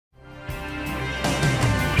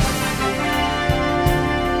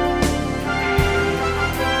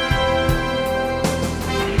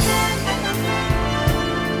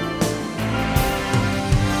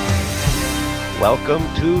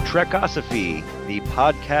Welcome to Trekosophy, the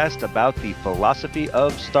podcast about the philosophy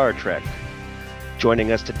of Star Trek.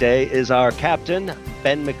 Joining us today is our captain,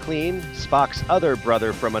 Ben McLean, Spock's other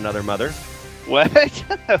brother from another mother. What?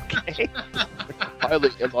 Okay.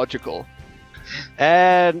 Highly illogical.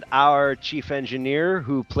 And our chief engineer,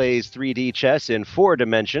 who plays 3D chess in 4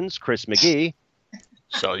 dimensions, Chris McGee.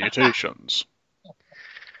 Salutations.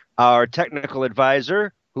 Our technical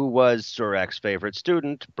advisor, who was Surak's favorite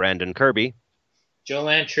student, Brandon Kirby.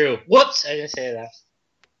 Joanne True. Whoops, I didn't say that.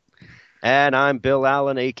 And I'm Bill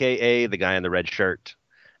Allen, a.k.a. the guy in the red shirt.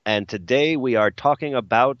 And today we are talking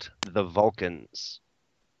about the Vulcans.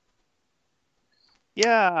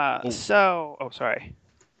 Yeah, sorry.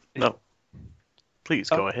 No.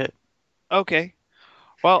 Please go ahead. Okay.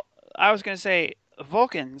 Well, I was going to say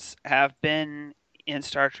Vulcans have been in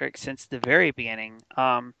Star Trek since the very beginning.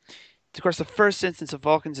 Of course, the first instance of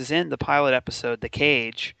Vulcans is in the pilot episode, The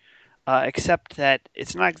Cage, except that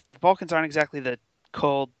the Vulcans aren't exactly the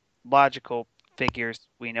cold, logical figures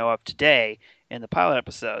we know of today. In the pilot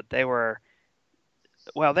episode, they were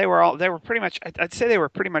pretty much. I'd say they were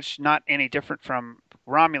pretty much not any different from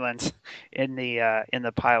Romulans in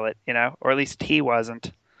the pilot, or at least he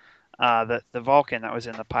wasn't. The Vulcan that was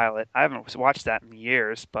in the pilot. I haven't watched that in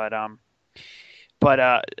years, but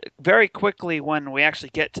very quickly when we actually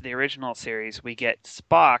get to the original series, we get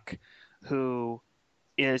Spock, who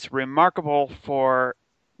is remarkable for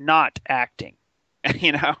not acting,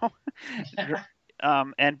 and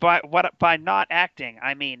by not acting,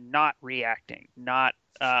 I mean not reacting, not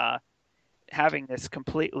having this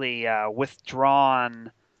completely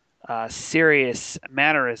withdrawn, serious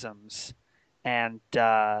mannerisms, and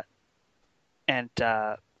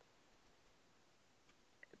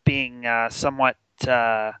being somewhat,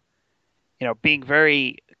 being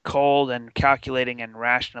very cold and calculating and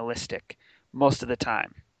rationalistic most of the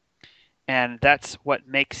time. And that's what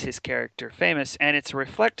makes his character famous, and it's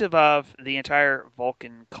reflective of the entire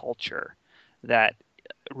Vulcan culture that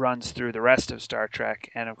runs through the rest of Star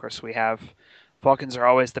Trek. And of course, we have Vulcans are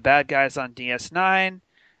always the bad guys on DS9,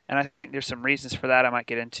 and I think there's some reasons for that I might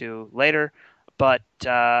get into later. But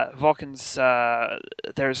Vulcans,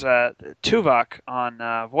 there's Tuvok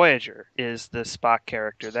on Voyager is the Spock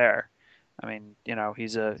character there. I mean,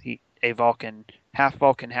 he's a Vulcan,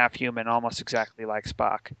 half human, almost exactly like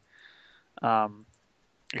Spock.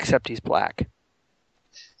 Except he's black,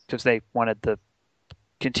 because they wanted the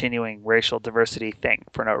continuing racial diversity thing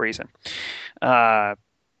for no reason. I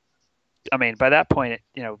mean, by that point,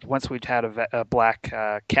 once we'd had a black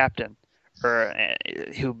captain, or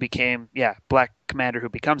who became, black commander who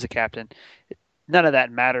becomes a captain, none of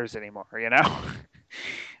that matters anymore,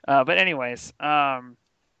 But anyways,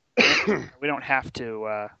 we don't have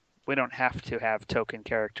to have token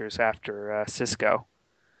characters after Cisco.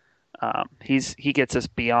 He gets us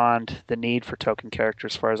beyond the need for token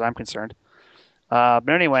characters, as far as I'm concerned. But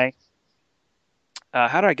anyway,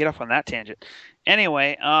 how do I get off on that tangent?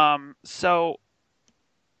 Anyway, so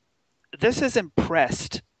this has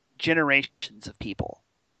impressed generations of people,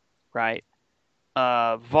 right?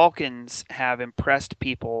 Vulcans have impressed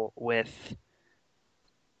people with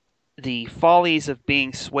the follies of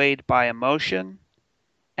being swayed by emotion,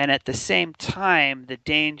 and at the same time, the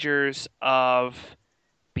dangers of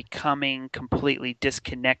becoming completely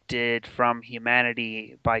disconnected from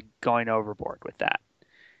humanity by going overboard with that.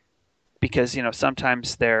 Because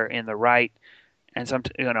sometimes they're in the right, and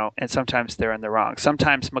sometimes they're in the wrong.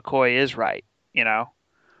 Sometimes McCoy is right,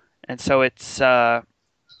 and so it's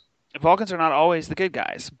Vulcans are not always the good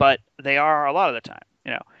guys, but they are a lot of the time,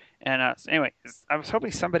 And anyway, I was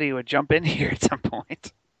hoping somebody would jump in here at some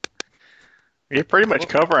point. You're pretty much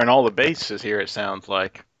covering all the bases here, it sounds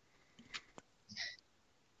like.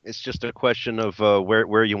 It's just a question of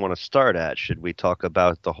where you want to start at. Should we talk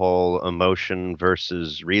about the whole emotion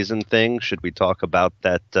versus reason thing? Should we talk about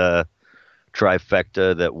that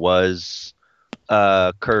trifecta that was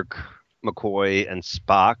Kirk, McCoy, and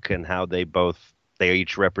Spock, and how they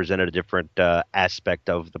each represented a different aspect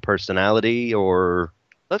of the personality? Or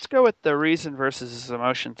let's go with the reason versus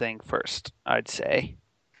emotion thing first, I'd say.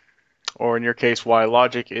 Or in your case, why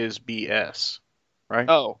logic is BS, right?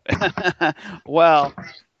 Oh, well,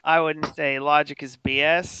 I wouldn't say logic is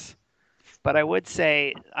BS, but I would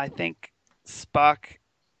say I think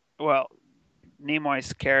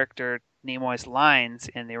Nimoy's character, Nimoy's lines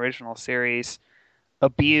in the original series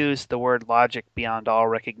abuse the word logic beyond all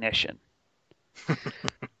recognition.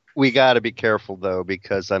 we got to be careful, though,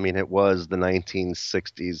 because, it was the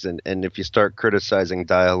 1960s, and if you start criticizing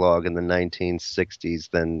dialogue in the 1960s,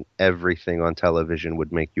 then everything on television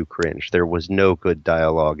would make you cringe. There was no good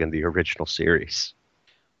dialogue in the original series.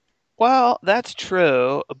 Well, that's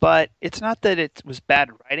true, but it's not that it was bad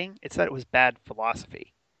writing, it's that it was bad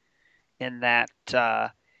philosophy. In that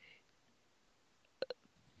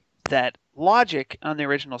logic on the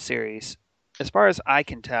original series, as far as I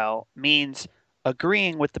can tell, means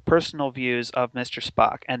agreeing with the personal views of Mr.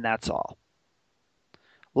 Spock, and that's all.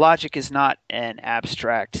 Logic is not an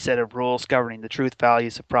abstract set of rules governing the truth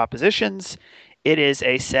values of propositions. It is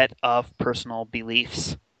a set of personal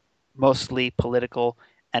beliefs, mostly political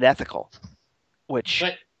and ethical, which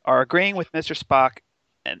But are agreeing with Mr. Spock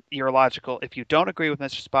and you're logical. If you don't agree with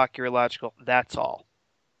Mr. Spock, you're illogical. That's all.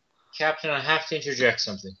 Captain, I have to interject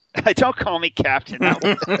something. Don't call me Captain.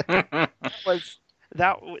 Was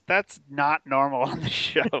that's not normal on the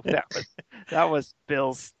show. That was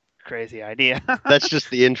Bill's crazy idea. That's just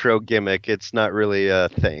the intro gimmick. It's not really a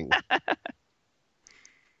thing.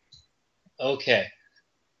 Okay,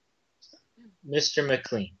 Mr.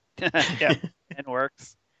 McLean. Yeah, it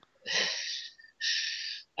works.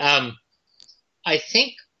 I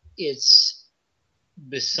think it's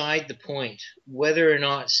beside the point whether or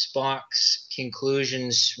not Spock's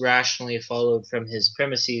conclusions rationally followed from his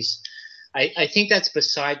premises. I think that's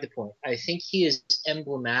beside the point. I think he is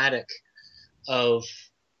emblematic of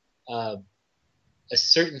uh, a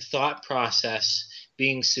certain thought process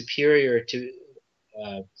being superior to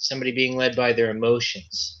somebody being led by their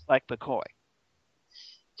emotions. Like McCoy.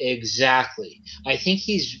 Exactly. I think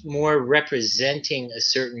he's more representing a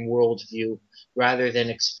certain worldview rather than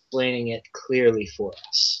explaining it clearly for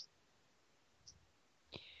us.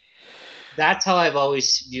 That's how I've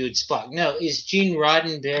always viewed Spock. Now, is Gene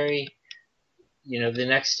Roddenberry, the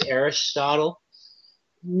next Aristotle?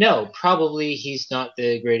 No, probably he's not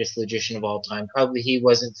the greatest logician of all time. Probably he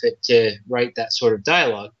wasn't fit to write that sort of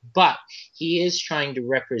dialogue. But he is trying to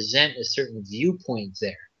represent a certain viewpoint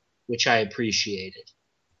there, which I appreciated.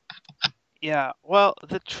 Yeah, well,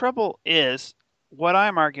 the trouble is, what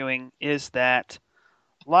I'm arguing is that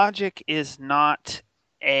logic is not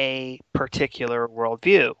a particular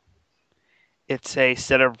worldview. It's a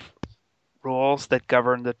set of rules that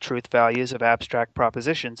govern the truth values of abstract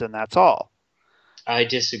propositions, and that's all. I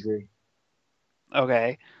disagree.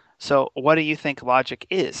 Okay, so what do you think logic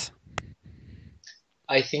is?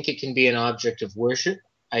 I think it can be an object of worship.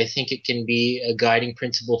 I think it can be a guiding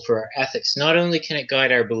principle for our ethics. Not only can it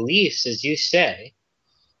guide our beliefs, as you say,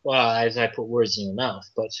 well, as I put words in your mouth,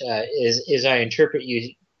 but as I interpret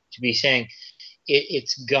you to be saying,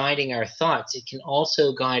 it's guiding our thoughts. It can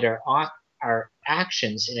also guide our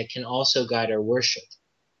actions, and it can also guide our worship.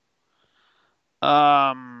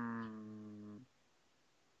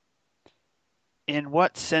 In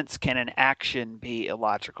what sense can an action be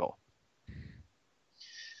illogical?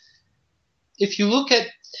 If you look at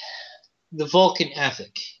the Vulcan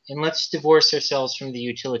ethic, and let's divorce ourselves from the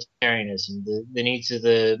utilitarianism, the needs of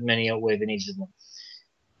the many outweigh the needs of one.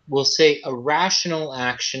 We'll say a rational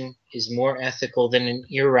action is more ethical than an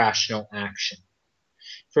irrational action.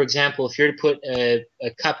 For example, if you're to put a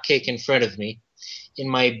cupcake in front of me, in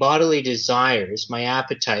my bodily desires, my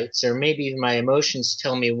appetites, or maybe even my emotions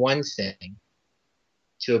tell me one thing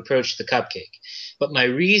to approach the cupcake. But my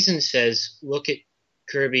reason says, look at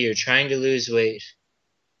Kirby, you're trying to lose weight.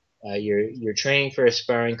 You're training for a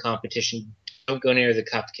sparring competition. Don't go near the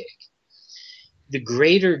cupcake. The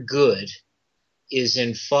greater good is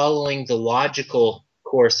in following the logical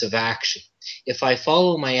course of action. If I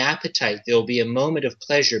follow my appetite, there will be a moment of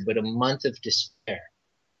pleasure, but a month of despair.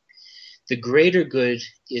 The greater good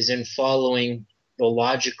is in following the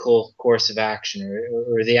logical course of action,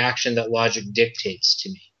 or the action that logic dictates to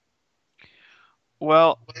me.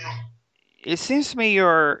 Well, it seems to me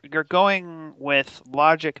you're going with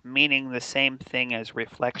logic meaning the same thing as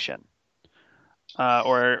reflection,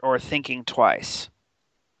 or thinking twice.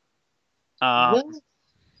 Well,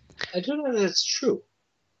 I don't know that that's true.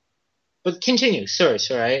 But continue. Sorry,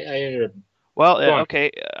 I ended up. Well,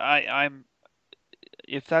 okay, I'm.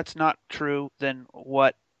 If that's not true, then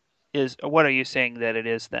what are you saying that it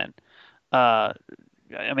is then? I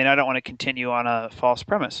mean, I don't want to continue on a false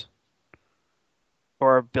premise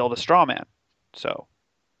or build a straw man. So,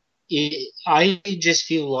 I just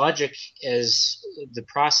view logic as the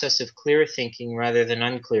process of clear thinking rather than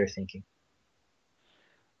unclear thinking.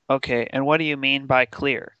 okay, and what do you mean by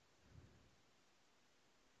clear?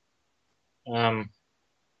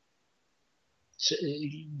 So,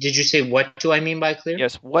 did you say what do I mean by clear?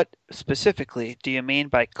 Yes, what specifically do you mean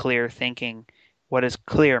by clear thinking? What does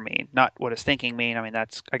clear mean? Not what does thinking mean? I mean,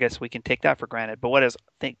 I guess we can take that for granted. But what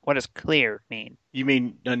does clear mean? You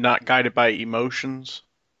mean not guided by emotions?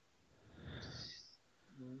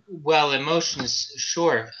 Well, emotions,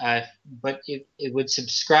 sure, but it would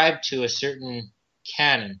subscribe to a certain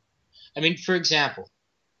canon. I mean, for example,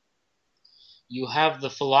 you have the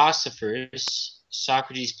philosophers,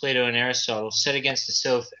 Socrates, Plato, and Aristotle, set against the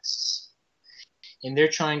sophists. And they're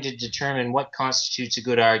trying to determine what constitutes a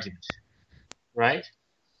good argument, right?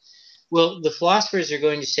 Well, the philosophers are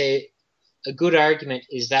going to say a good argument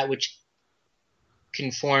is that which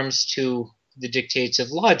conforms to the dictates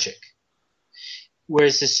of logic.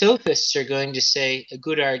 Whereas the sophists are going to say a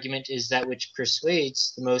good argument is that which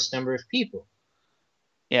persuades the most number of people,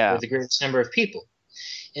 Yeah. or the greatest number of people.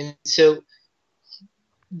 And so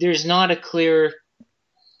there's not a clear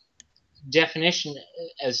definition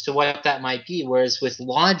as to what that might be, whereas with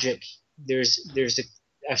logic, there's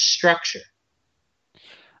a structure.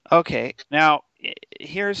 Okay. Now,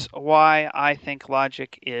 here's why I think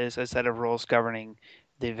logic is a set of rules governing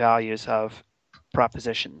the values of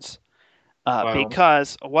propositions.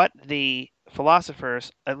 Because what the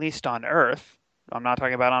philosophers, at least on Earth, I'm not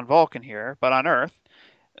talking about on Vulcan here, but on Earth,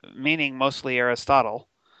 meaning mostly Aristotle,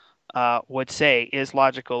 would say is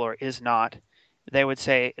logical or is not. They would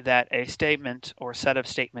say that a statement or set of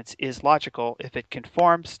statements is logical if it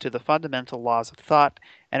conforms to the fundamental laws of thought,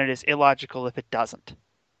 and it is illogical if it doesn't.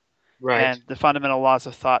 Right. And the fundamental laws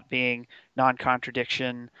of thought being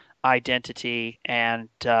non-contradiction, identity, and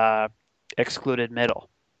excluded middle.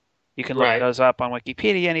 You can look those up on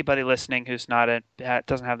Wikipedia. Anybody listening who's not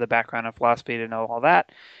doesn't have the background in philosophy to know all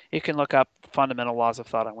that, you can look up fundamental laws of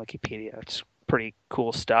thought on Wikipedia. It's pretty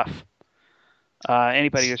cool stuff.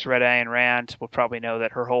 Anybody who's read Ayn Rand will probably know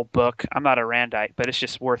that her whole book, I'm not a Randite, but it's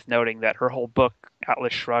just worth noting that her whole book,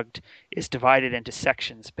 Atlas Shrugged, is divided into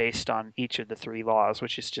sections based on each of the three laws,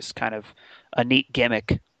 which is just kind of a neat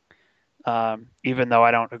gimmick. Even though I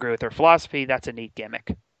don't agree with her philosophy, that's a neat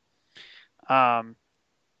gimmick.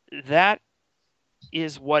 That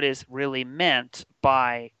is what is really meant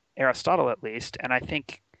by Aristotle, at least, and I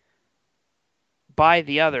think by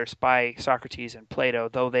the others, by Socrates and Plato,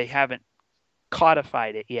 though they haven't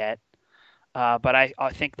codified it yet, but I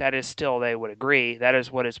think that is still, they would agree, that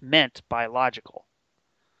is what is meant by logical.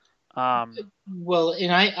 Well,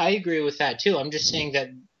 and I agree with that too. I'm just saying that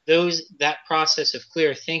that process of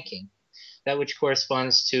clear thinking, that which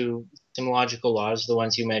corresponds to some logical laws, the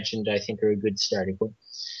ones you mentioned, I think are a good starting point.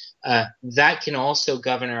 That can also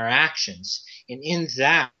govern our actions, and in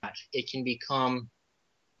that, it can become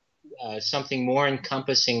something more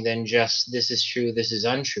encompassing than just this is true, this is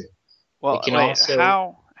untrue. Well,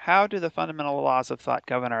 how do the fundamental laws of thought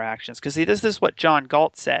govern our actions? Because this is what John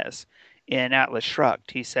Galt says in Atlas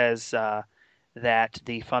Shrugged. He says that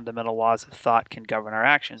the fundamental laws of thought can govern our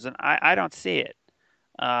actions, and I don't see it.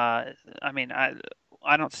 I mean,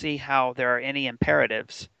 I don't see how there are any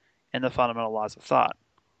imperatives in the fundamental laws of thought.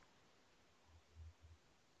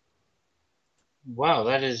 Wow,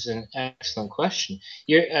 that is an excellent question.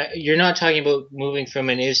 You're not talking about moving from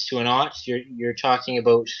an is to an ought. You're talking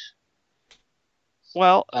about.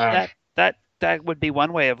 Well, that would be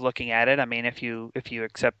one way of looking at it. I mean, if you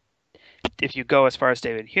go as far as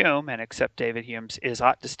David Hume and accept David Hume's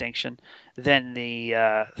is-ought distinction, then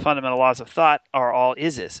the fundamental laws of thought are all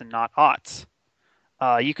is and not oughts.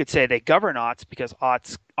 You could say they govern oughts because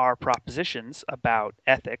oughts are propositions about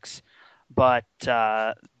ethics, but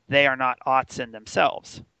they are not oughts in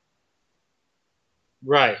themselves.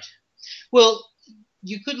 Right. Well,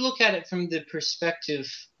 you could look at it from the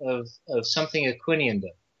perspective of something Aquinian,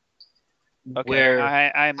 though. Okay,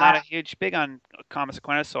 I'm not a huge big on Thomas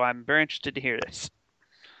Aquinas, so I'm very interested to hear this.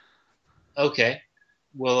 Okay.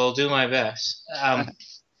 Well, I'll do my best.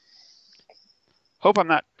 Hope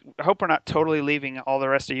we're not totally leaving all the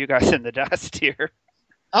rest of you guys in the dust here.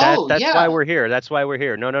 That's why we're here. That's why we're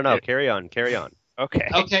here. No. Carry on. Okay.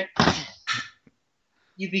 Okay.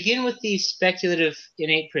 You begin with these speculative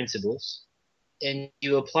innate principles, and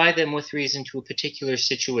you apply them with reason to a particular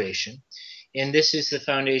situation. And this is the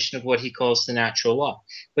foundation of what he calls the natural law.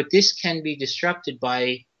 But this can be disrupted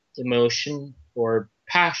by emotion or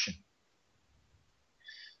passion.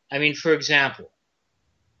 I mean, for example,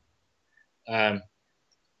 I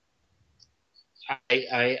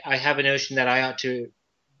have a notion that I ought to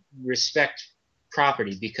respect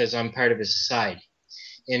property because I'm part of a society.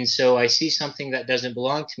 And so I see something that doesn't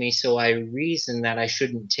belong to me, so I reason that I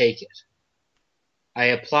shouldn't take it. I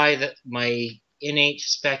apply my innate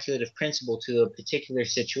speculative principle to a particular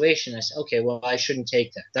situation. I say, okay, well, I shouldn't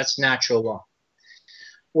take that. That's natural law.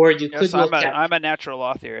 Or you could look at. I'm a natural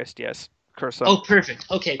law theorist. Yes, Oh, perfect.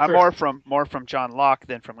 Okay, I'm perfect. more from John Locke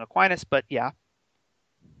than from Aquinas, but yeah.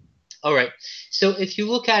 All right. So if you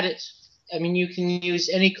look at it, I mean, you can use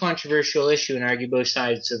any controversial issue and argue both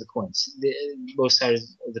sides of the coin.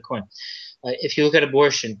 If you look at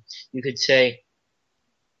abortion, you could say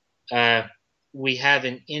we have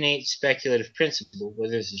an innate speculative principle,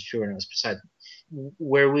 whether this is true or not is beside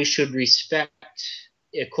where we should respect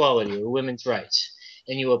equality or women's rights,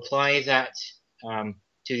 and you apply that to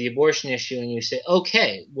the abortion issue, and you say,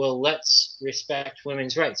 okay, well, let's respect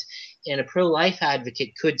women's rights. And a pro-life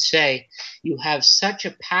advocate could say, you have such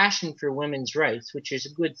a passion for women's rights, which is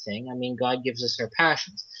a good thing. I mean, God gives us our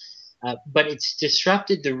passions, but it's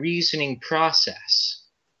disrupted the reasoning process,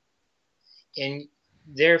 and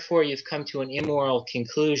therefore you've come to an immoral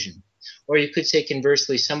conclusion. Or you could say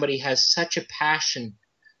conversely, somebody has such a passion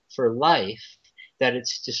for life that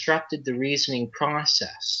it's disrupted the reasoning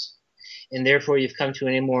process, and therefore you've come to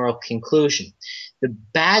an immoral conclusion. The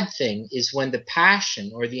bad thing is when the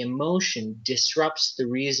passion or the emotion disrupts the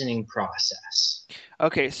reasoning process.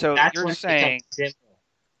 Okay, so That's you're when it saying, becomes immoral.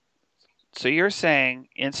 so you're saying,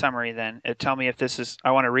 in summary, then, tell me if this is.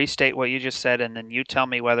 I want to restate what you just said, and then you tell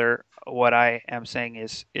me whether what I am saying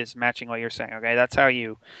is matching what you're saying. Okay, that's how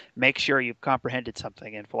you make sure you've comprehended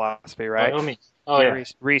something in philosophy, By right? all means. Oh, You yeah.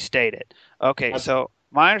 restate it. Okay, Absolutely. so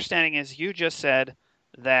my understanding is you just said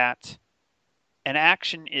that an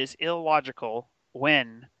action is illogical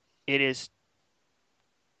when it is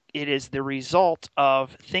the result of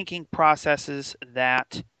thinking processes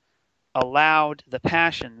that allowed the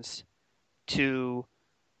passions to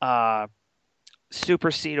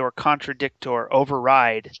supersede or contradict or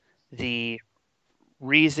override the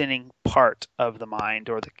reasoning part of the mind,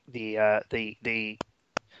 or the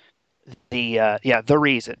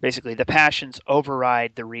reason. Basically, the passions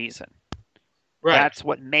override the reason. Right. That's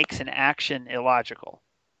what makes an action illogical.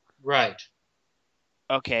 Right.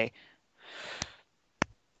 Okay.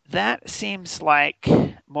 That seems like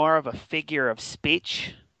more of a figure of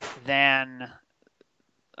speech than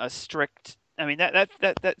a strict. I mean,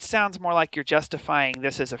 that sounds more like you're justifying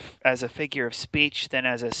this as a figure of speech than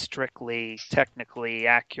as a strictly technically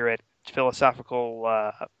accurate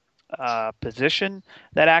philosophical position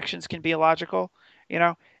that actions can be illogical. You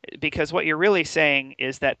know, because what you're really saying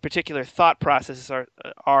is that particular thought processes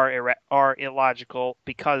are illogical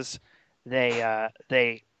because they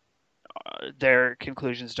their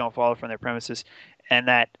conclusions don't follow from their premises, and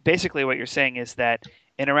that basically what you're saying is that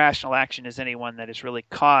an irrational action is anyone that is really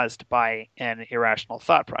caused by an irrational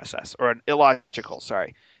thought process, or an illogical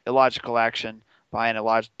action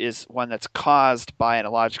by is one that's caused by an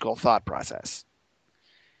illogical thought process.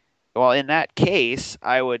 Well, in that case,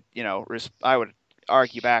 I would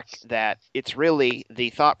argue back that it's really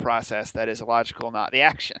the thought process that is illogical, not the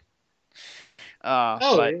action.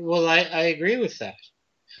 Oh, But well, I agree with that.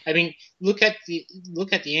 I mean, look at the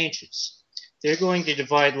ancients. They're going to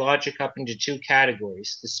divide logic up into two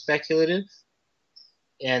categories: the speculative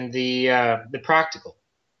and the practical.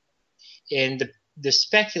 And the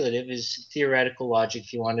speculative is theoretical logic,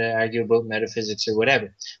 if you want to argue about metaphysics or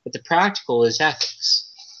whatever. But the practical is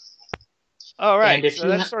ethics. oh, right, And if so you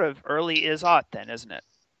that's sort of early is-ought then, isn't it?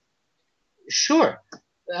 sure,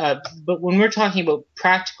 but when we're talking about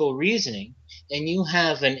practical reasoning, and you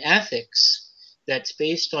have an ethics that's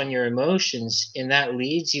based on your emotions, and that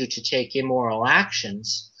leads you to take immoral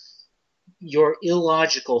actions, your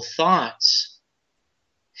illogical thoughts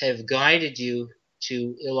have guided you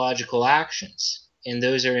to illogical actions, and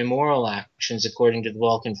those are immoral actions according to the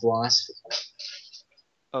Vulcan philosophy.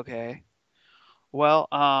 Okay. Well,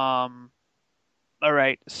 all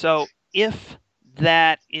right. So if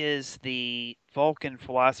that is the Vulcan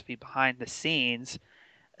philosophy behind the scenes,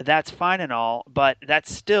 that's fine and all, but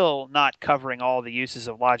that's still not covering all the uses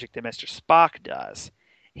of logic that Mr. Spock does.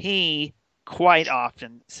 He quite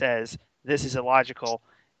often says this is illogical,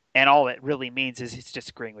 and all it really means is he's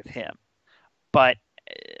disagreeing with him. But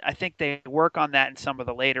I think they work on that in some of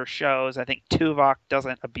the later shows. I think Tuvok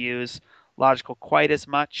doesn't abuse logical quite as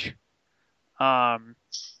much. Um,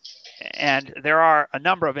 and there are a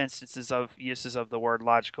number of instances of uses of the word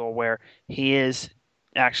logical where he is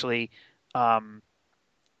actually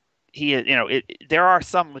there are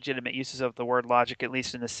some legitimate uses of the word logic, at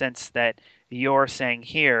least in the sense that you're saying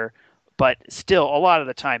here, but still a lot of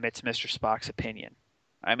the time it's Mr. Spock's opinion.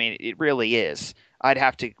 I mean, it really is. We'd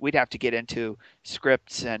have to get into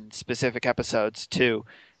scripts and specific episodes too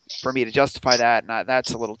for me to justify that, and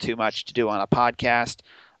that's a little too much to do on a podcast.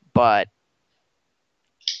 But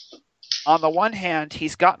on the one hand,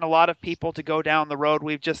 he's gotten a lot of people to go down the road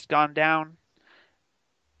we've just gone down,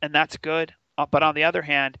 and that's good. But on the other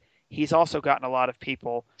hand, he's also gotten a lot of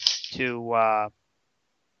people to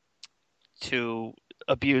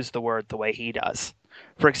abuse the word the way he does.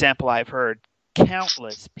 For example, I've heard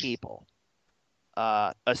countless people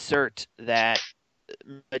assert that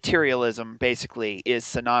materialism basically is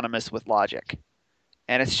synonymous with logic,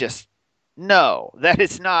 and it's just No, that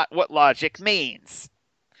is not what logic means.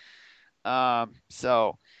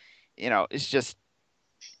 So, it's just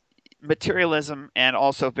materialism and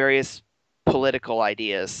also various political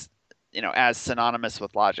ideas, as synonymous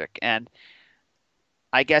with logic. And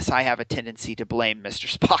I guess I have a tendency to blame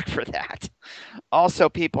Mr. Spock for that. Also,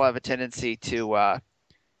 people have a tendency to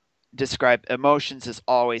describe emotions as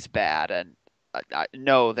always bad, and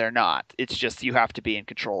no, they're not. It's just you have to be in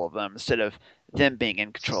control of them instead of them being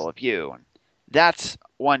in control of you. And that's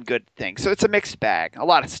one good thing. So it's a mixed bag. A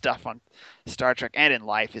lot of stuff on Star Trek and in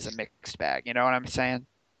life is a mixed bag. You know what I'm saying?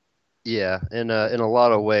 Yeah, in a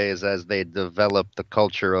lot of ways, as they develop the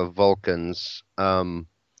culture of Vulcans, and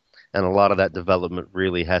a lot of that development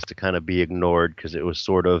really has to kind of be ignored because it was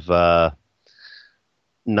sort of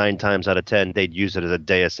 9 times out of 10 they'd use it as a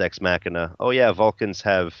Deus ex machina. Oh yeah, Vulcans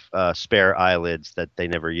have spare eyelids that they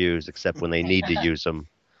never use except when they need to use them.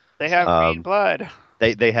 They have green blood.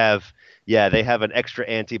 They have they have an extra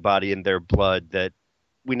antibody in their blood that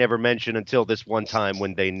we never mention until this one time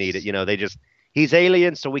when they need it. They just he's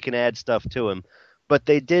alien, so we can add stuff to him. But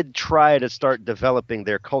they did try to start developing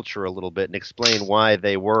their culture a little bit and explain why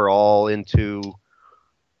they were all into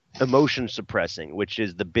emotion suppressing, which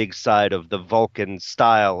is the big side of the Vulcan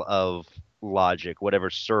style of logic, whatever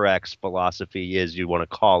Surak's philosophy is you want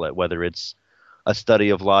to call it, whether it's a study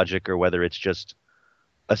of logic or whether it's just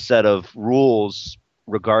a set of rules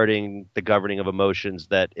regarding the governing of emotions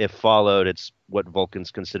that, if followed, it's what Vulcans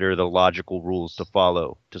consider the logical rules to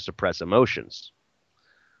follow to suppress emotions.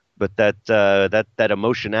 But that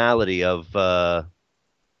emotionality of the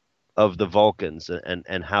Vulcans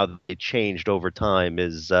and how they changed over time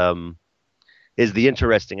is the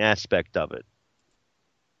interesting aspect of it,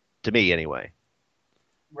 to me anyway.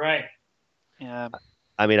 Right. Yeah.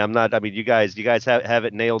 I mean, I'm not. I mean, you guys have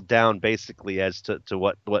it nailed down basically as to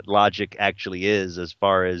what logic actually is, as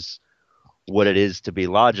far as what it is to be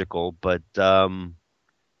logical. But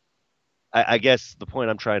I guess the point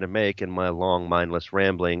I'm trying to make in my long, mindless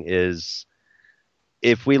rambling is,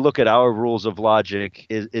 if we look at our rules of logic,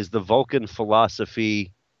 is the Vulcan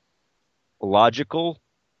philosophy logical,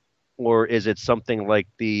 or is it something like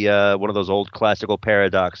the one of those old classical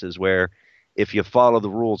paradoxes where if you follow the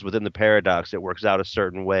rules within the paradox, it works out a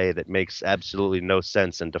certain way that makes absolutely no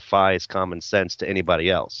sense and defies common sense to anybody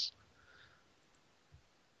else?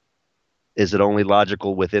 Is it only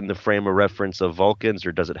logical within the frame of reference of Vulcans,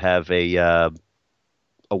 or does it have a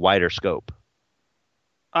wider scope?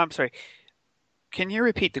 I'm sorry. Can you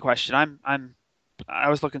repeat the question? I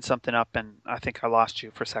was looking something up and I think I lost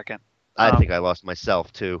you for a second. I think I lost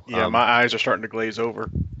myself too. Yeah, my eyes are starting to glaze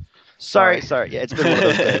over. Sorry. Yeah, it's been one of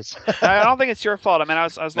those days. I don't think it's your fault. I mean, I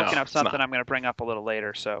was looking No, up it's something not. I'm going to bring up a little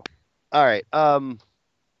later. So All right.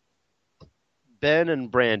 Ben and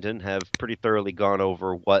Brandon have pretty thoroughly gone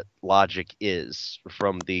over what logic is,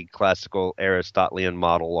 from the classical Aristotelian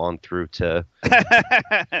model on through to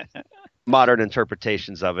modern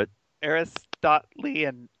interpretations of it.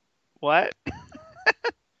 Aristotelian, what?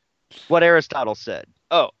 What Aristotle said.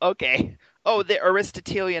 Oh, okay. Oh, the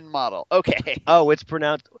Aristotelian model. Okay. Oh, it's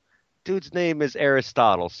pronounced. Dude's name is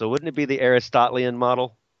Aristotle, so wouldn't it be the Aristotelian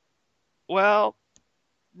model? Well,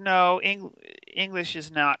 no, English is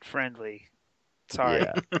not friendly. Sorry.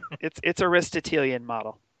 Yeah. It's Aristotelian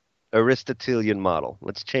model. Aristotelian model.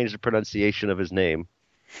 Let's change the pronunciation of his name.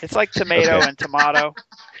 It's like tomato Okay. and tomato.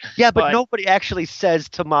 Yeah, but But nobody actually says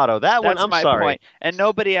tomato. That one, that's I'm my sorry. point. And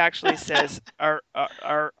nobody actually says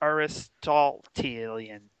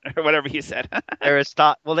Aristotelian or whatever you said.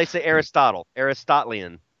 Well, they say Aristotle.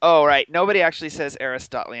 Aristotelian. Oh, right. Nobody actually says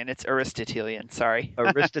Aristotelian. It's Aristotelian. Sorry.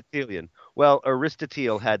 Aristotelian. Well,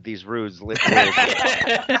 Aristotle had these rules.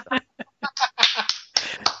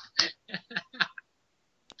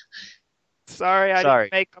 Sorry, I Sorry.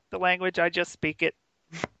 didn't make up the language. I just speak it.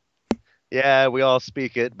 Yeah, we all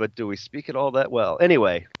speak it, but do we speak it all that well?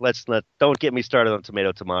 Anyway, don't get me started on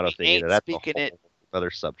tomato We thing ain't either. That's a speaking whole it.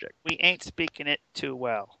 other subject. We ain't speaking it too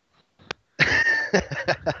well.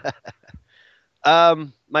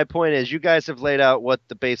 My point is, you guys have laid out what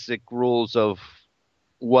the basic rules of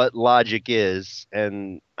what logic is,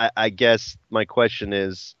 and I guess my question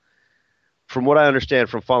is, from what I understand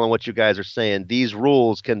from following what you guys are saying, these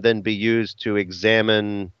rules can then be used to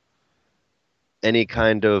examine any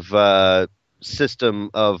kind of system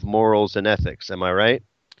of morals and ethics. Am I right?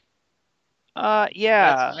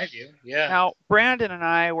 Yeah. That's my view. Yeah. Now, Brandon and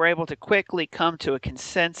I were able to quickly come to a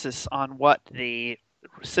consensus on what the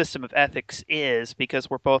system of ethics is because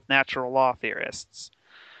we're both natural law theorists.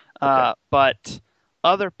 Okay. But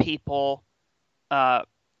other people, but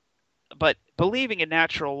believing in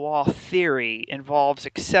natural law theory involves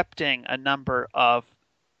accepting a number of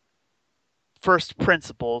first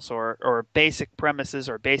principles or basic premises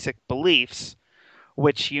or basic beliefs,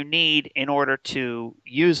 which you need in order to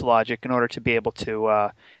use logic, in order to be able to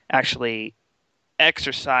actually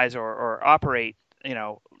exercise or operate. You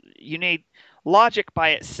know, you need logic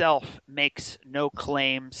by itself makes no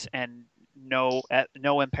claims and no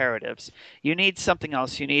imperatives. You need something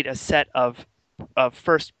else. You need a set of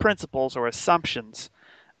first principles or assumptions,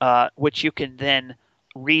 which you can then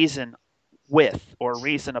reason with or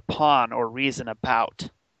reason upon or reason about.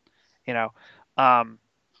 You know, um,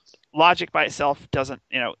 logic by itself doesn't,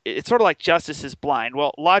 it's sort of like justice is blind.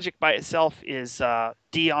 Well, logic by itself is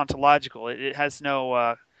deontological. It has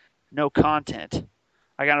no content.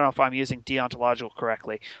 I don't know if I'm using deontological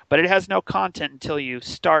correctly, but it has no content until you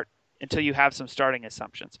have some starting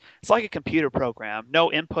assumptions. It's like a computer program, no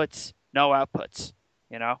inputs, no outputs.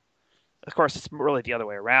 You know, of course, it's really the other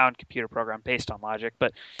way around, computer program based on logic,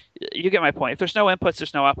 but you get my point. If there's no inputs,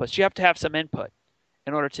 there's no outputs. You have to have some input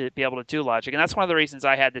in order to be able to do logic. And that's one of the reasons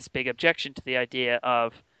I had this big objection to the idea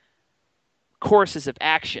of courses of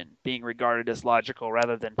action being regarded as logical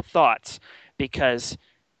rather than thoughts, because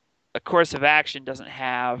a course of action doesn't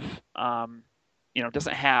have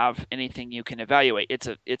doesn't have anything you can evaluate. It's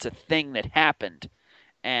a thing that happened,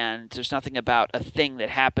 and there's nothing about a thing that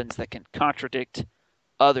happens that can contradict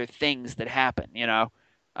other things that happen.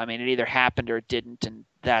 I mean, it either happened or it didn't, and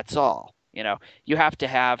that's all. You have to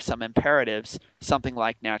have some imperatives, something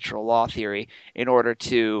like natural law theory, in order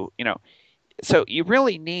to, so you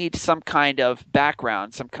really need some kind of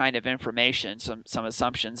background, some kind of information, some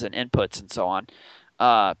assumptions and inputs and so on.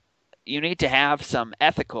 You need to have some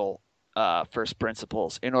ethical first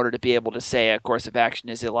principles in order to be able to say a course of action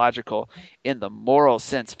is illogical in the moral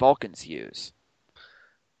sense Vulcans use.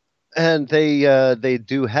 And they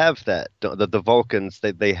do have that. The Vulcans,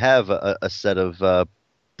 they have a set of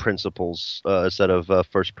principles, a set of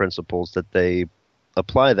first principles that they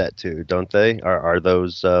apply that to, don't they? Are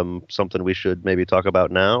those something we should maybe talk about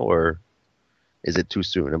now, or is it too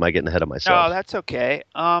soon? Am I getting ahead of myself? No, that's okay.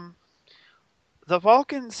 The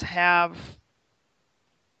Vulcans have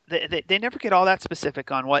they never get all that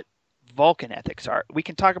specific on what Vulcan ethics are. We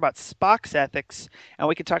can talk about Spock's ethics, and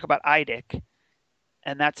we can talk about IDIC,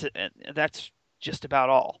 and that's just about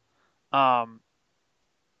all.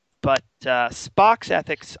 But Spock's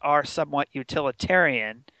ethics are somewhat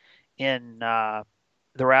utilitarian. In The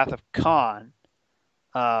Wrath of Khan,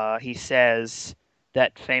 he says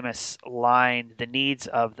that famous line: "The needs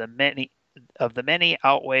of the many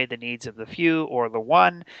outweigh the needs of the few or the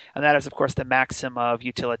one," and that is, of course, the maxim of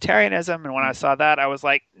utilitarianism. And when I saw that, I was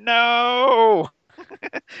like, no,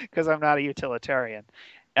 because I'm not a utilitarian.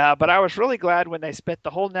 But I was really glad when they spent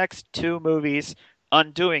the whole next two movies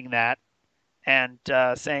undoing that and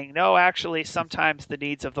saying, no, actually, sometimes the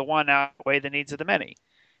needs of the one outweigh the needs of the many.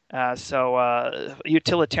 So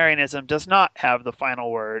utilitarianism does not have the final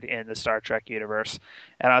word in the Star Trek universe.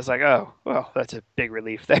 And I was like, oh, well, that's a big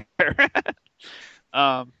relief there.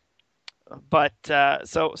 But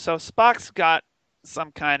so Spock's got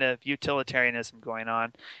some kind of utilitarianism going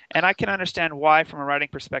on, and I can understand why, from a writing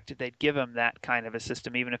perspective, they'd give him that kind of a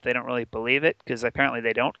system, even if they don't really believe it, because apparently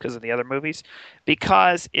they don't, because of the other movies,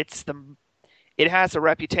 because it has a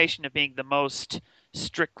reputation of being the most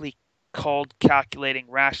strictly cold, calculating,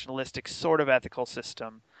 rationalistic sort of ethical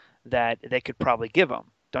system that they could probably give him,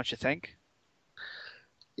 don't you think?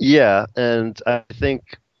 Yeah, and I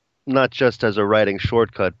think not just as a writing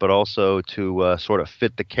shortcut, but also to sort of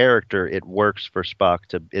fit the character, it works for Spock.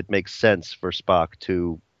 It makes sense for Spock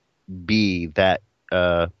to be that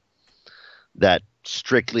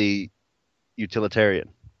strictly utilitarian.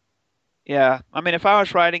 Yeah, I mean, if I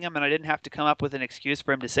was writing him and I didn't have to come up with an excuse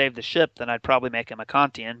for him to save the ship, then I'd probably make him a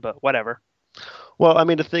Kantian, but whatever. Well, I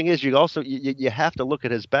mean, the thing is, you have to look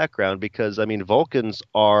at his background, because I mean, Vulcans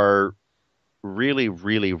are really,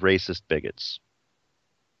 really racist bigots.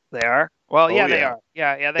 They are? Well, yeah, Oh, they yeah. are.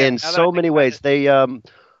 Yeah, they are. In Now that I so think many about ways. it, They yeah,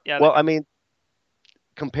 well, I mean,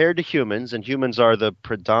 compared to humans, and humans are the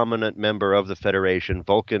predominant member of the Federation,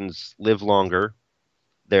 Vulcans live longer,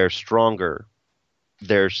 they're stronger,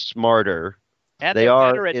 they're smarter, and they they're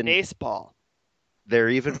are better at in baseball. they're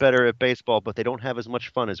even better at baseball, but they don't have as much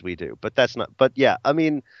fun as we do. But that's not but yeah, I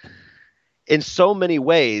mean, in so many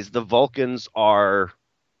ways, the Vulcans are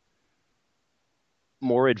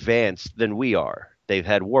more advanced than we are. They've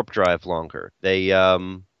had warp drive longer.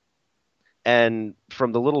 And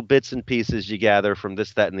from the little bits and pieces you gather from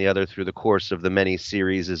this, that, and the other through the course of the many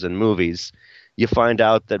series and movies, you find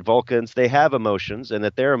out that Vulcans, they have emotions, and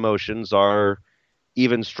that their emotions are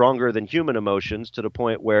even stronger than human emotions, to the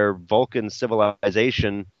point where Vulcan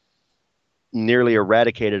civilization nearly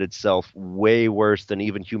eradicated itself way worse than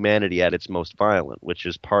even humanity at its most violent, which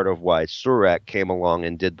is part of why Surak came along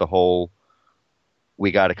and did the whole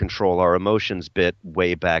we got to control our emotions bit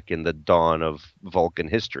way back in the dawn of Vulcan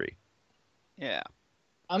history. Yeah.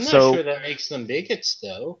 I'm not So- sure that makes them bigots,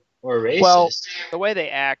 though, or racist. Well, the way they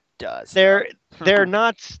act does. They're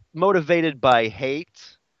not motivated by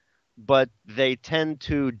hate, but they tend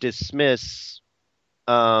to dismiss.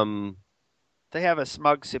 They have a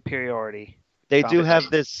smug superiority. They do have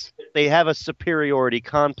complex. this. They have a superiority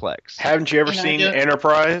complex. Haven't you ever And I seen don't-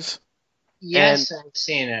 Enterprise? Yes, I've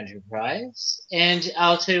seen Enterprise, and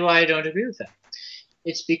I'll tell you why I don't agree with that.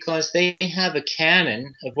 It's because they have a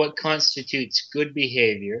canon of what constitutes good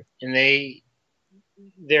behavior, and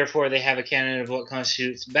therefore they have a canon of what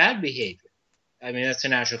constitutes bad behavior. I mean, that's a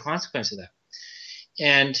natural consequence of that.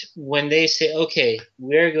 And when they say, okay,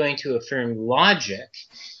 we're going to affirm logic,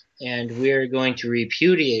 and we're going to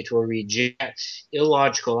repudiate or reject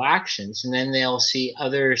illogical actions, and then they'll see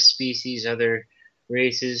other species, other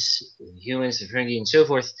races, humans, the Ferengi, and so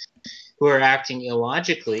forth, who are acting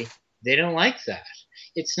illogically, they don't like that.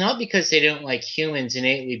 It's not because they don't like humans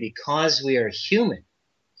innately because we are human.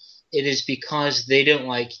 It is because they don't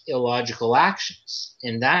like illogical actions.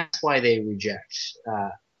 And that's why they reject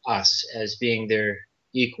us as being their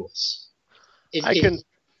equals. Go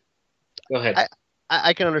ahead.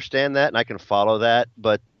 I can understand that and I can follow that,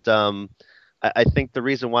 but I think the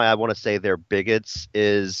reason why I want to say they're bigots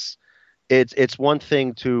is it's one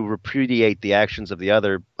thing to repudiate the actions of the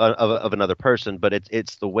other of another person, but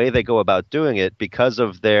it's the way they go about doing it because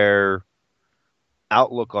of their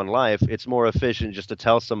outlook on life. It's more efficient just to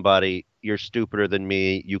tell somebody you're stupider than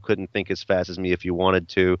me, you couldn't think as fast as me if you wanted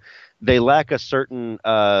to. They lack a certain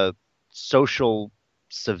social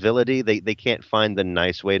civility. They can't find the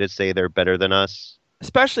nice way to say they're better than us.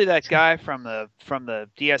 Especially that guy from the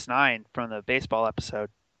DS9 from the baseball episode.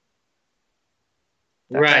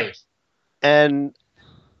 That guy. Right. And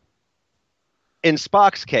in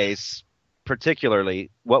Spock's case, particularly,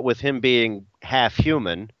 what with him being half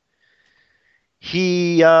human,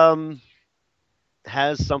 he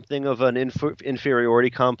has something of an inferiority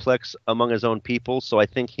complex among his own people. So I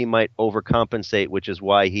think he might overcompensate, which is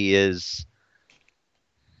why he is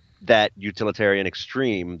that utilitarian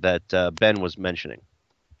extreme that Ben was mentioning.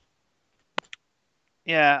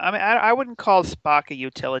 Yeah, I mean, I wouldn't call Spock a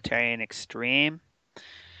utilitarian extreme,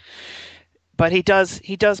 but he does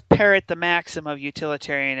parrot the maxim of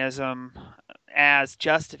utilitarianism as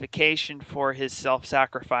justification for his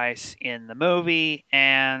self-sacrifice in the movie,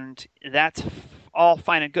 and that's all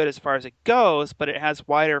fine and good as far as it goes, but it has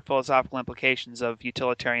wider philosophical implications of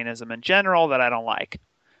utilitarianism in general that I don't like.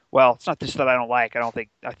 Well, it's not just that I don't like, I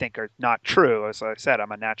think are not true. As I said,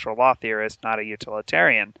 I'm a natural law theorist, not a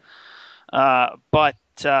utilitarian. But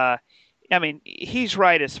I mean, he's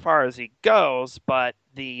right as far as he goes, but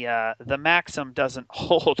the maxim doesn't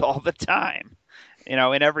hold all the time, in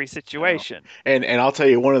every situation. And I'll tell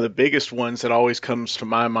you, one of the biggest ones that always comes to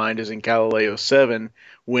my mind is in Galileo 7,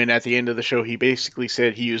 when at the end of the show he basically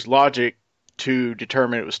said he used logic to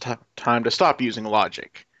determine it was time to stop using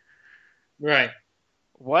logic. Right.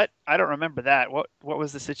 What? I don't remember that. What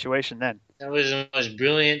was the situation then? That was the most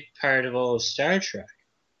brilliant part of all of Star Trek.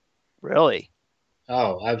 Really?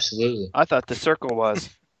 Oh, absolutely. I thought the circle was.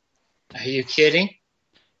 Are you kidding?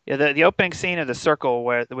 Yeah, the opening scene of the circle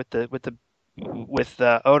where with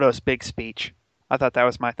Odo's big speech. I thought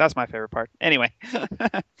that's my favorite part. Anyway.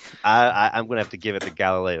 I'm going to have to give it to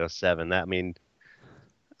Galileo 7. I mean,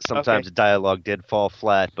 sometimes the dialogue did fall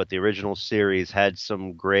flat, but the original series had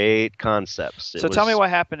some great concepts. So tell me what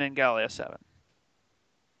happened in Galileo 7.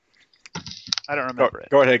 I don't remember it.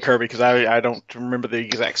 Go ahead, Kirby, because I don't remember the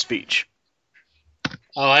exact speech.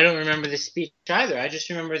 Oh, I don't remember the speech either. I just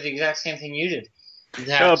remember the exact same thing you did.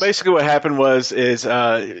 No, basically what happened is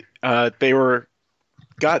they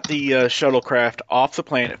got the shuttlecraft off the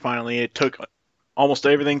planet finally. It took almost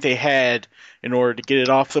everything they had in order to get it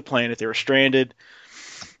off the planet. They were stranded.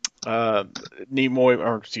 Spock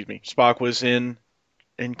was in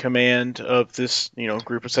command of this,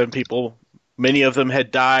 group of 7 people. Many of them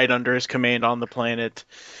had died under his command on the planet,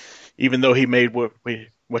 even though he made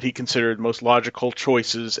what he considered most logical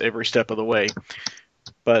choices every step of the way.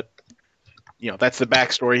 But that's the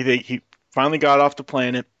backstory. He finally got off the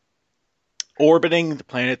planet. Orbiting the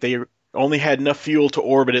planet, they only had enough fuel to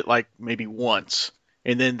orbit it like maybe once,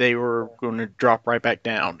 and then they were going to drop right back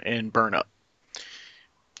down and burn up.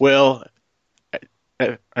 Well,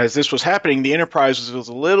 as this was happening, the Enterprise was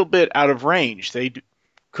a little bit out of range. They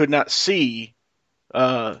could not see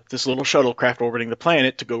this little shuttlecraft orbiting the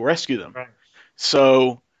planet to go rescue them. Right.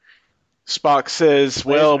 So Spock says,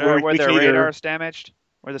 "Well, were we their can either." radars damaged?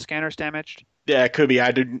 Were the scanners damaged? Yeah, it could be.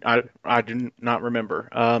 I do not remember.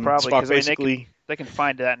 Probably, Spock because I mean basically. they can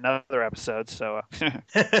find that in other episodes. So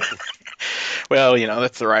Well,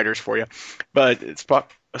 that's the writers for you. But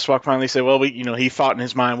Spock finally said, well, he thought in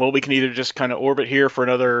his mind, well, we can either just kind of orbit here for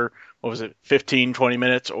another, what was it, 15, 20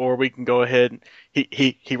 minutes, or we can go ahead.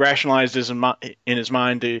 He rationalized in his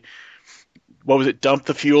mind to, what was it, dump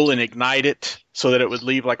the fuel and ignite it so that it would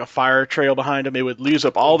leave like a fire trail behind them. It would lose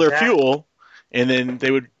up all their fuel, and then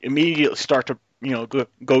they would immediately start to,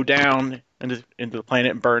 go down into the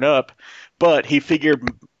planet and burn up. But he figured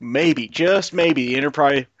maybe, just maybe, the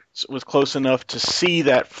Enterprise was close enough to see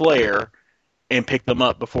that flare and pick them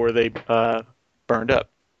up before they burned up.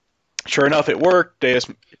 Sure enough, it worked. Deus,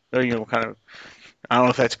 kind of, I don't know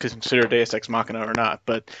if that's considered Deus Ex Machina or not,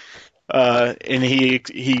 but and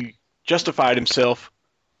he justified himself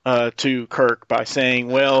to Kirk by saying,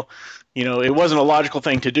 well, it wasn't a logical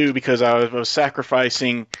thing to do because I was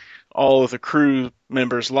sacrificing all of the crew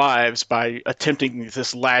members' lives by attempting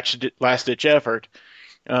this last-ditch effort.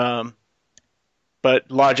 But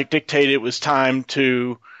logic dictated it was time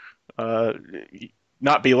to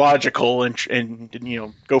not be logical and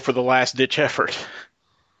go for the last-ditch effort,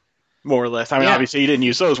 more or less. I mean, obviously he didn't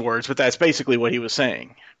use those words, but that's basically what he was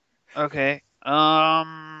saying. Okay.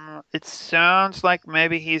 It sounds like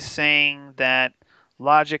maybe he's saying that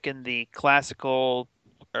logic in the classical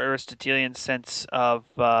Aristotelian sense of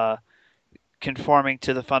conforming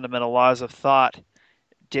to the fundamental laws of thought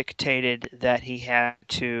dictated that he had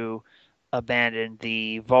to abandon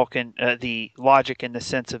the the logic in the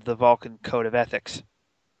sense of the Vulcan code of ethics.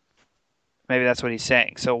 Maybe that's what he's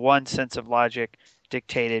saying. So one sense of logic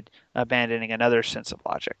dictated abandoning another sense of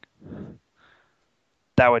logic.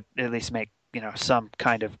 That would at least make some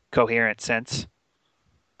kind of coherent sense.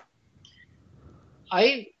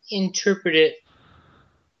 I interpret it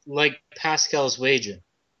like Pascal's wager,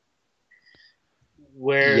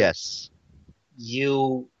 where Yes.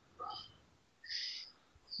 you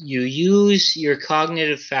use your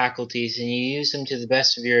cognitive faculties and you use them to the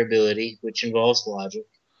best of your ability, which involves logic,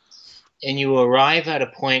 and you arrive at a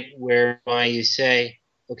point whereby you say,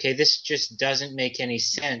 okay, this just doesn't make any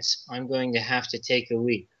sense. I'm going to have to take a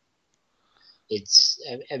leap.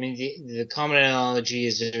 The common analogy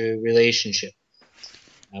is a relationship.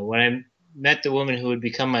 When I met the woman who would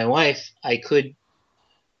become my wife, I could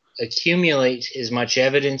accumulate as much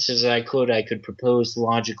evidence as I could. I could propose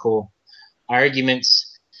logical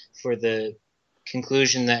arguments for the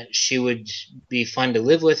conclusion that she would be fun to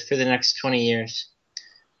live with for the next 20 years.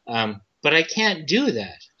 But I can't do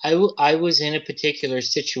that. I was in a particular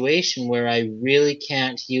situation where I really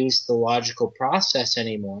can't use the logical process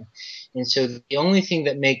anymore. And so the only thing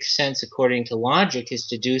that makes sense according to logic is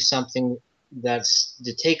to do something that's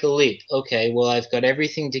to take a leap. Okay, well, I've got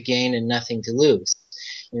everything to gain and nothing to lose.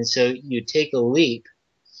 And so you take a leap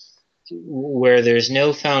where there's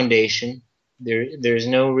no foundation, there's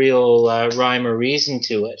no real rhyme or reason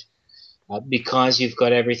to it, because you've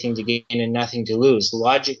got everything to gain and nothing to lose.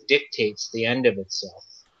 Logic dictates the end of itself.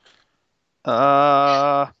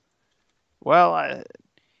 Well,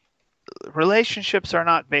 relationships are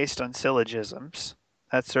not based on syllogisms.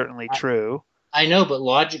 That's certainly true. I know, but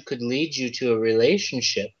logic could lead you to a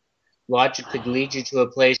relationship. Logic could lead you to a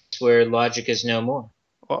place where logic is no more.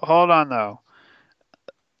 Well, hold on, though.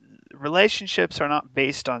 Relationships are not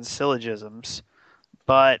based on syllogisms,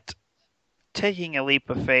 but taking a leap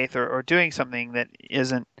of faith or doing something that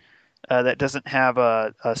isn't that doesn't have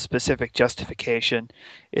a specific justification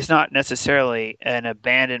is not necessarily an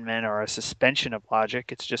abandonment or a suspension of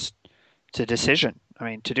logic. It's a decision. I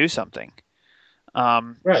mean, to do something.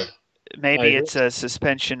 Right. Maybe it's a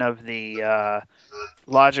suspension of the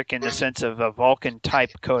logic in the sense of a Vulcan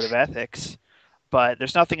type code of ethics, but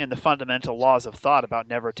there's nothing in the fundamental laws of thought about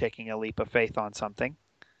never taking a leap of faith on something.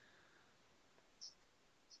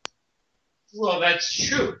 Well, that's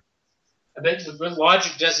true. But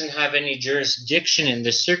logic doesn't have any jurisdiction in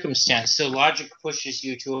this circumstance, so logic pushes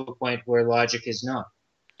you to a point where logic is not.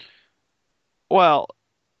 Well,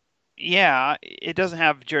 yeah, it doesn't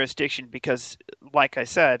have jurisdiction because, like I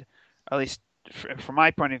said, at least from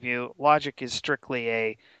my point of view, logic is strictly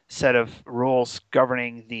a set of rules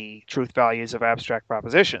governing the truth values of abstract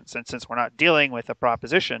propositions. And since we're not dealing with a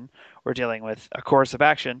proposition, we're dealing with a course of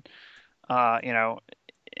action,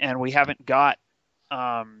 and we haven't got,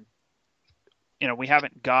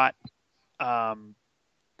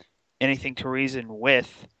 anything to reason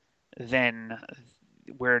with, then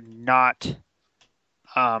we're not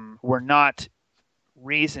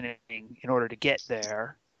reasoning in order to get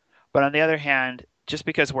there. But on the other hand, just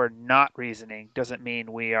because we're not reasoning doesn't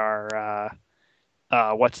mean we are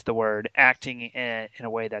acting in a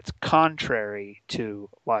way that's contrary to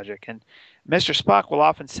logic. And Mr. Spock will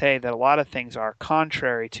often say that a lot of things are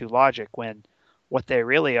contrary to logic when what they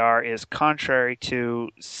really are is contrary to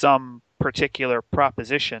some particular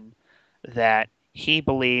proposition that he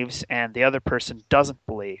believes and the other person doesn't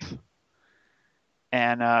believe.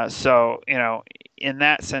 And so, in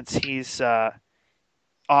that sense, he's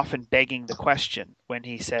often begging the question when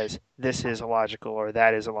he says this is illogical or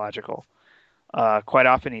that is illogical. Quite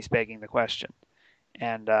often he's begging the question.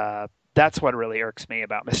 And that's what really irks me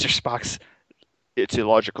about Mr. Spock's it's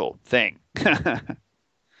illogical thing.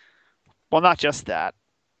 Well, not just that.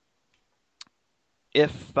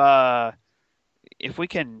 If we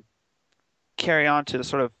can carry on to the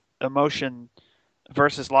sort of emotion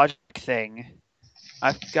versus logic thing,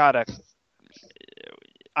 I've got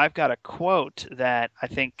a quote that I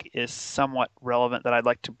think is somewhat relevant that I'd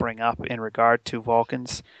like to bring up in regard to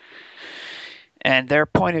Vulcans and their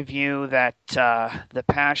point of view that the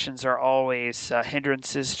passions are always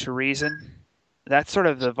hindrances to reason. That's sort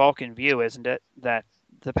of the Vulcan view, isn't it? That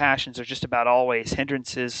the passions are just about always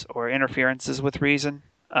hindrances or interferences with reason,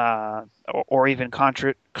 or even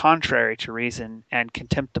contrary to reason and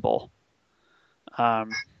contemptible. Well,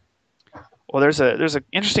 there's an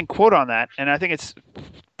interesting quote on that, and I think it's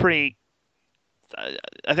pretty.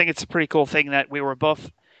 I think it's a pretty cool thing that we were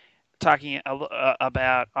both talking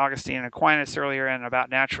about Augustine and Aquinas earlier and about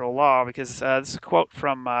natural law, because this is a quote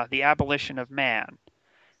from The Abolition of Man,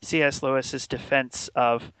 C.S. Lewis's defense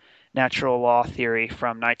of natural law theory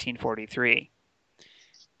from 1943.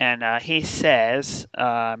 And he says,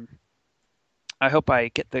 I hope I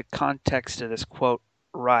get the context of this quote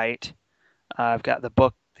right. I've got the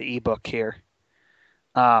ebook here.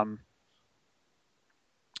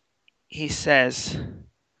 He says,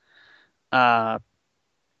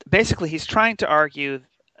 basically, he's trying to argue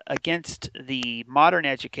against the modern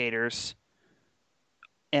educators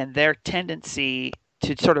and their tendency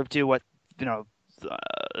to sort of do what the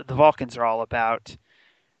Vulcans are all about.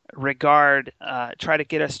 Try to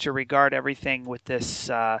get us to regard everything with this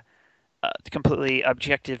completely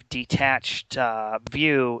objective, detached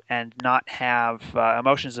view, and not have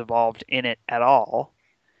emotions involved in it at all,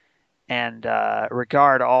 and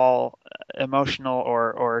regard all emotional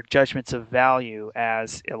or judgments of value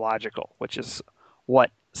as illogical, which is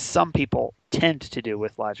what some people tend to do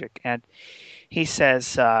with logic. And he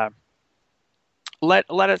says,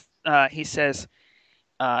 he says,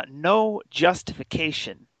 no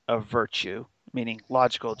justification of virtue, meaning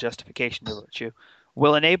logical justification of virtue,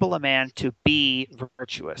 will enable a man to be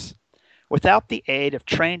virtuous. Without the aid of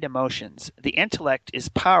trained emotions, the intellect is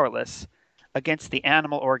powerless against the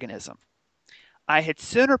animal organism. I had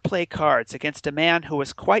sooner play cards against a man who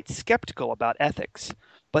was quite skeptical about ethics,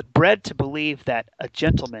 but bred to believe that a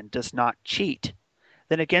gentleman does not cheat,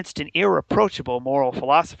 than against an irreproachable moral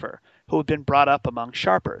philosopher who had been brought up among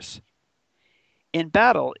sharpers. In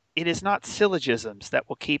battle, it is not syllogisms that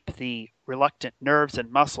will keep the reluctant nerves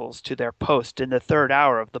and muscles to their post in the third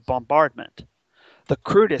hour of the bombardment. The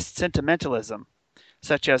crudest sentimentalism,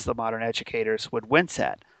 such as the modern educators would wince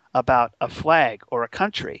at, about a flag or a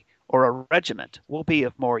country or a regiment, will be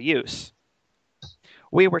of more use.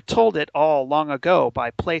 We were told it all long ago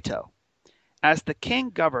by Plato. As the king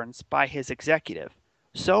governs by his executive,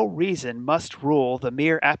 so reason must rule the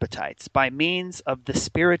mere appetites by means of the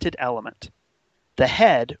spirited element. The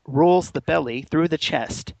head rules the belly through the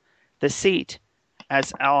chest, the seat,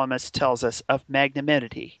 as Alamus tells us, of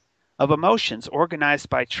magnanimity, of emotions organized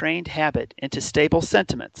by trained habit into stable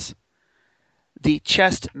sentiments. The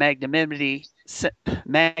chest magnanimity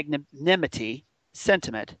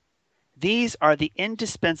sentiment. These are the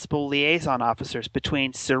indispensable liaison officers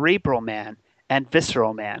between cerebral man and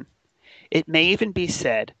visceral man. It may even be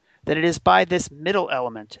said that it is by this middle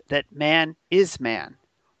element that man is man,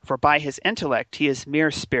 for by his intellect he is mere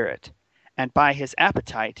spirit, and by his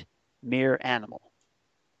appetite mere animal.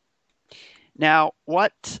 Now,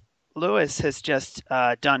 what Lewis has just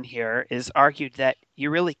done here is argued that you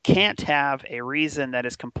really can't have a reason that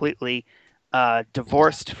is completely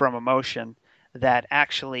divorced from emotion that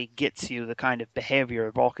actually gets you the kind of behavior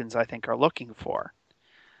Vulcans, I think, are looking for.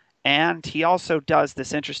 And he also does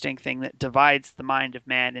this interesting thing that divides the mind of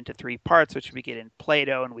man into three parts, which we get in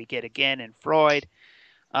Plato and we get again in Freud,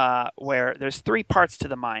 where there's three parts to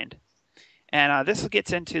the mind. And this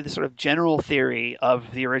gets into the sort of general theory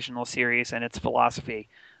of the original series and its philosophy,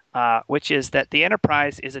 which is that the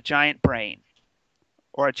Enterprise is a giant brain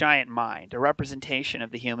or a giant mind, a representation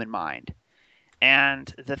of the human mind.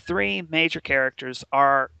 And the three major characters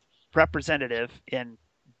are representative in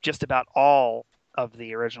just about all of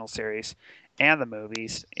the original series and the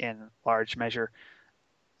movies in large measure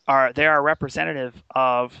are representative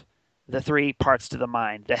of the three parts to the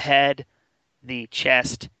mind: the head, the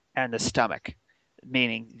chest, and the stomach,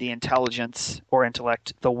 meaning the intelligence or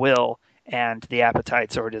intellect, the will, and the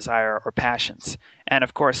appetites or desire or passions. And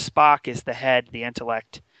of course, Spock is the head, the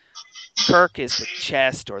intellect, Kirk is the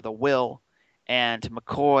chest or the will, and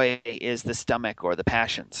McCoy is the stomach or the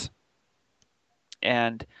passions.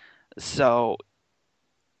 And so,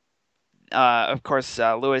 of course,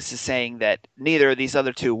 Lewis is saying that neither of these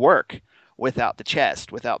other two work without the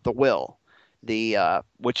chest, without the will,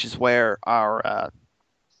 which is where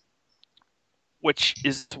which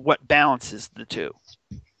is what balances the two.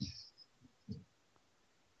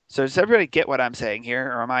 So does everybody get what I'm saying here,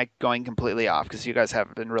 or am I going completely off? Because you guys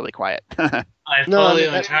have been really quiet. I No, follow I mean,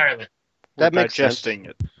 you entirely. that We're makes sense. digesting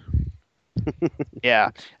it. Yeah.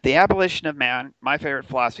 The Abolition of Man, my favorite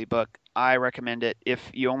philosophy book. I recommend it. If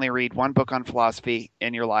you only read one book on philosophy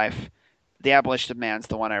in your life, The Abolition of Man's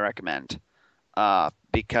the one I recommend.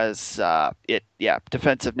 Because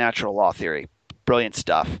defense of natural law theory. Brilliant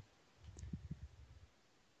stuff.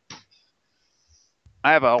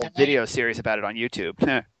 I have a whole video series about it on YouTube.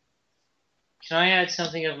 Can I add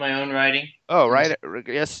something of my own writing? Oh, right.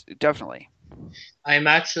 Yes, definitely.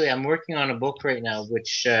 I'm working on a book right now,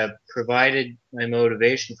 which provided my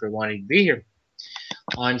motivation for wanting to be here,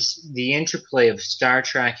 on the interplay of Star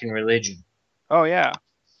Trek and religion. Oh, yeah.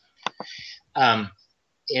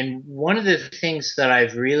 And one of the things that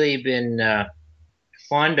I've really been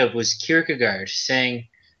fond of was Kierkegaard saying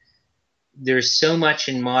there's so much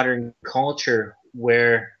in modern culture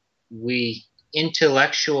where we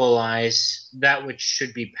intellectualize that which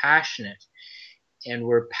should be passionate, and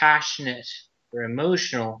we're passionate or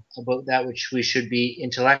emotional about that which we should be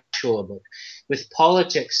intellectual about. With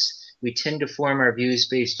politics, we tend to form our views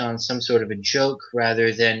based on some sort of a joke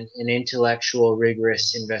rather than an intellectual,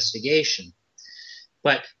 rigorous investigation.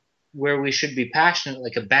 But where we should be passionate,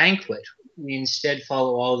 like a banquet, we instead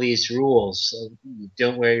follow all these rules.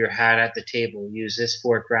 Don't wear your hat at the table. Use this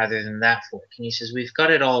fork rather than that fork. And he says, we've got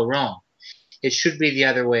it all wrong. It should be the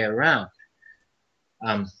other way around.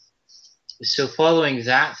 So following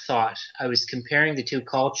that thought, I was comparing the two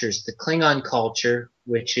cultures. The Klingon culture,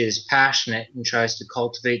 which is passionate and tries to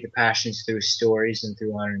cultivate the passions through stories and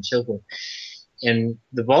through honor and so forth. And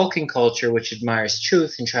the Vulcan culture, which admires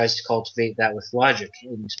truth and tries to cultivate that with logic.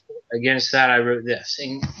 And against that, I wrote this.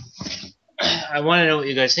 And I want to know what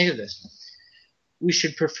you guys think of this. We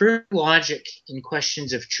should prefer logic in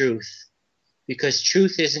questions of truth, because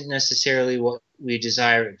truth isn't necessarily what we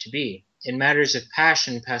desire it to be. In matters of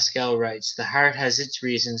passion, Pascal writes, the heart has its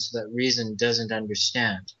reasons that reason doesn't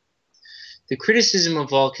understand. The criticism of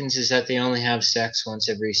Vulcans is that they only have sex once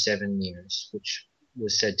every 7 years, which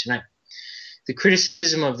was said tonight. The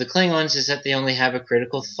criticism of the Klingons is that they only have a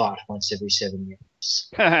critical thought once every 7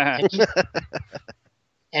 years.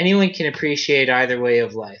 Anyone can appreciate either way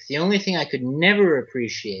of life. The only thing I could never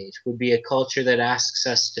appreciate would be a culture that asks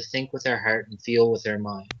us to think with our heart and feel with our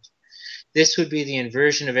mind. This would be the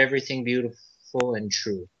inversion of everything beautiful and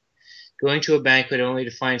true. Going to a banquet only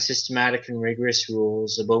to find systematic and rigorous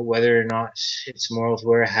rules about whether or not it's moral to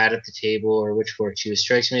wear a hat at the table or which fork to use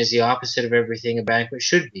strikes me as the opposite of everything a banquet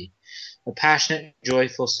should be. A passionate,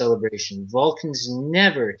 joyful celebration. Vulcans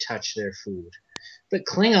never touch their food, but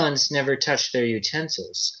Klingons never touch their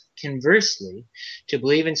utensils. Conversely, to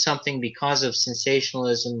believe in something because of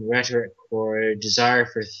sensationalism, rhetoric, or a desire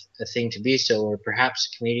for a thing to be so, or perhaps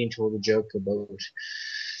a comedian told a joke about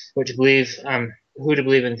what to believe, who to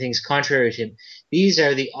believe in things contrary to him. These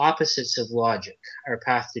are the opposites of logic, our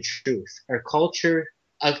path to truth. Our culture,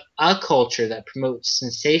 a culture that promotes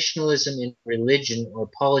sensationalism in religion or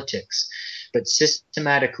politics, but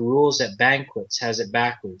systematic rules at banquets has it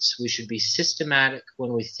backwards. We should be systematic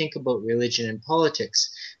when we think about religion and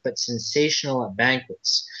politics, but sensational at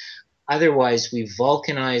banquets. Otherwise, we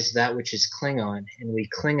Vulcanize that which is Klingon, and we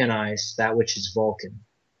Klingonize that which is Vulcan.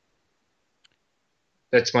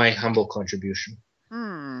 That's my humble contribution.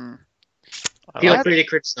 Feel free to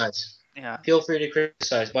criticize. Yeah. Feel free to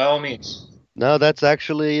criticize, by all means. No, that's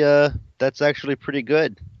actually pretty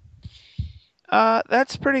good.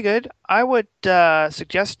 That's pretty good. I would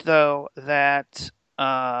suggest, though, that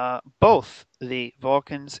both the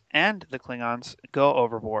Vulcans and the Klingons go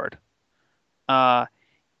overboard. And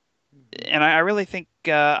I really think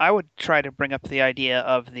I would try to bring up the idea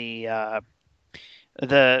of you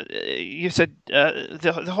said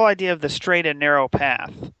the whole idea of the straight and narrow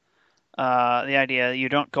path. The idea you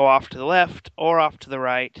don't go off to the left or off to the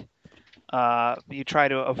right. You try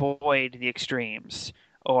to avoid the extremes.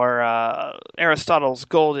 Aristotle's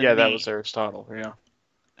golden Yeah, that mean. was Aristotle. Yeah.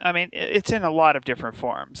 I mean, it's in a lot of different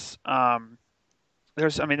forms.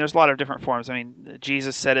 There's a lot of different forms. I mean,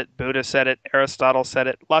 Jesus said it, Buddha said it, Aristotle said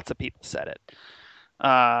it, lots of people said it.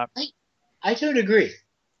 I don't agree.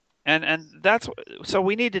 And that's so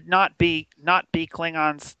we need to not be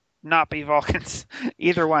Klingons, not be Vulcans,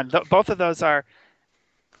 either one. Both of those are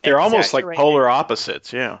They're almost like exaggerated. polar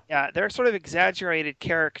opposites. Yeah. Yeah, they're sort of exaggerated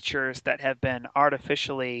caricatures that have been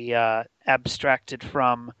artificially abstracted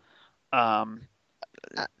from um,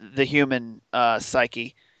 the human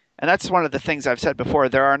psyche. And that's one of the things I've said before.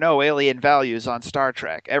 There are no alien values on Star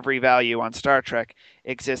Trek. Every value on Star Trek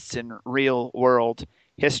exists in real world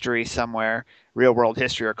history somewhere, real world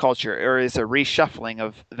history or culture. There is a reshuffling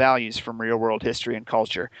of values from real world history and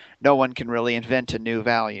culture. No one can really invent a new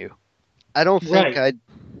value. I don't think Right.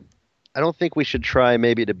 I don't think we should try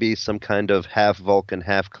maybe to be some kind of half Vulcan,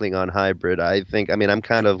 half Klingon hybrid. I mean, I'm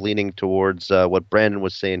kind of leaning towards what Brandon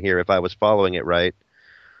was saying here, if I was following it right.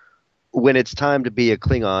 When it's time to be a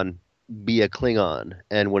Klingon, be a Klingon.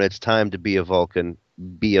 And when it's time to be a Vulcan,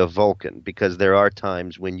 be a Vulcan. Because there are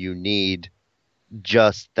times when you need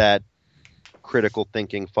just that critical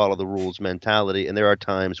thinking, follow the rules mentality. And there are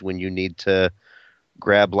times when you need to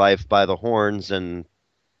grab life by the horns and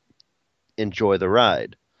enjoy the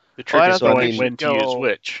ride. The Well, trick I is don't think we knowing should when to use go.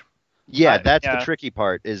 which. Yeah, that's the Yeah. tricky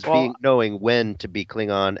part is Well, knowing when to be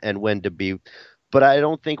Klingon and when to be. But I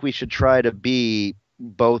don't think we should try to be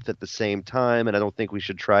both at the same time, and I don't think we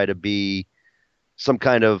should try to be some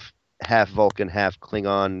kind of half Vulcan, half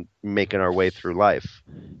Klingon, making our way through life.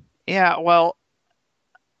 yeah. Well,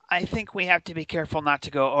 I think we have to be careful not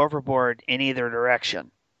to go overboard in either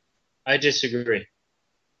direction. I disagree.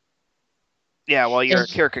 Yeah, well, you're a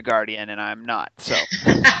Kierkegaardian and I'm not. So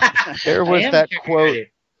There was I am that a quote. Kierkegaardian.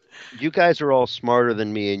 You guys are all smarter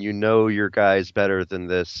than me, and you know your guys better than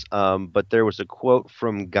this. But there was a quote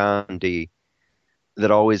from Gandhi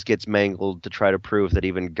that always gets mangled to try to prove that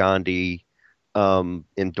even Gandhi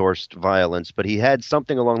endorsed violence. But he had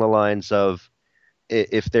something along the lines of,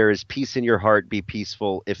 if there is peace in your heart, be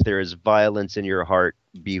peaceful. If there is violence in your heart,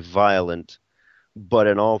 be violent. But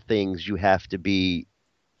in all things, you have to be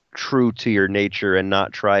true to your nature and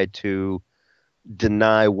not try to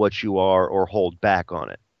deny what you are or hold back on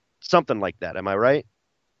it. Something like that. Am I right?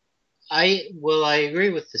 I agree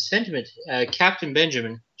with the sentiment, Captain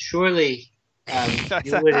Benjamin. Surely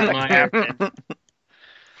you would admire Captain.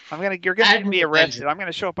 You're gonna get me Admiral arrested. Benjamin. I'm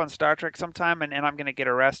gonna show up on Star Trek sometime and I'm gonna get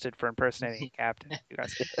arrested for impersonating a captain. You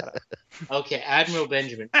guys keep that up. Okay, Admiral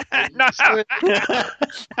Benjamin. No.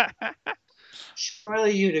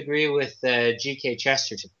 Surely you'd agree with G.K.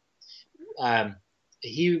 Chesterton.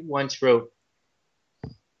 He once wrote,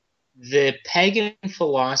 "The pagan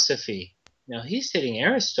philosophy." Now he's hitting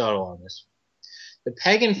Aristotle on this. The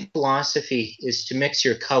pagan philosophy is to mix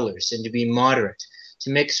your colors and to be moderate, to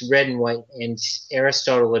mix red and white, and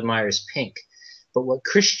Aristotle admires pink. But what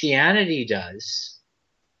Christianity does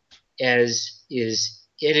is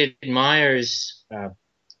it admires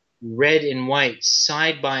red and white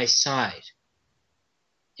side by side,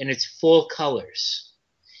 and it's full colors.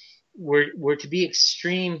 We're to be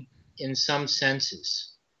extreme in some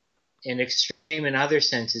senses, and extreme in other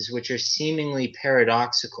senses, which are seemingly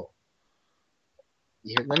paradoxical.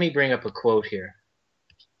 Here, let me bring up a quote here.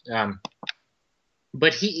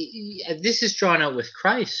 But this is drawn out with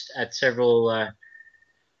Christ at several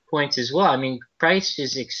points as well. I mean, Christ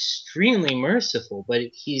is extremely merciful, but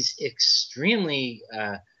he's extremely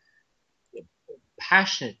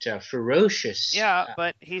passionate, ferocious. Yeah,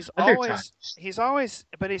 but he's other always times.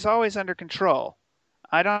 he's always under control.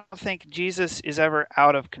 I don't think Jesus is ever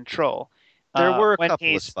out of control. There were a when couple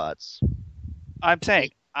of he's spots. I'm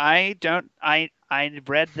saying I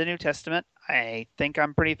read the New Testament. I think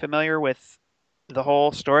I'm pretty familiar with the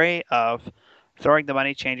whole story of throwing the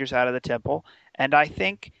money changers out of the temple, and I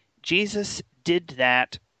think Jesus did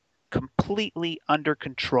that completely under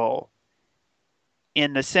control,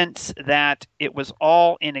 in the sense that it was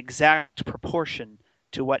all in exact proportion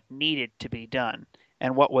to what needed to be done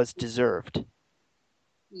and what was deserved.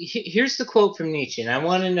 Here's the quote from Nietzsche, and I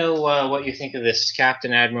want to know what you think of this,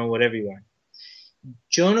 Captain, Admiral, whatever you are.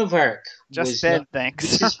 Joan of Arc Just was Ben, not.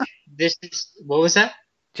 thanks. This is what was that?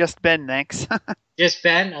 Just Ben, thanks. Just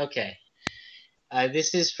Ben? Okay.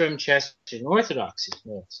 This is from Chesterton, Orthodoxy.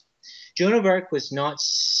 Yes. Joan of Arc was not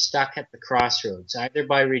stuck at the crossroads, either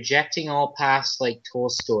by rejecting all paths like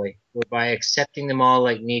Tolstoy or by accepting them all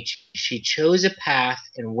like Nietzsche. She chose a path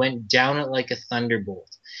and went down it like a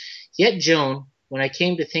thunderbolt. Yet Joan, when I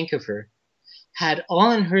came to think of her, had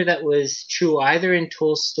all in her that was true either in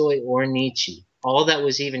Tolstoy or Nietzsche, all that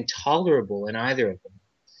was even tolerable in either of them.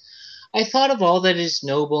 I thought of all that is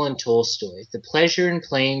noble in Tolstoy, the pleasure in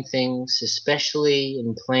plain things, especially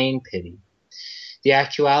in plain pity, the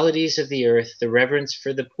actualities of the earth, the reverence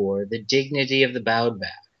for the poor, the dignity of the bowed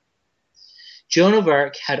back. Joan of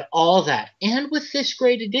Arc had all that, and with this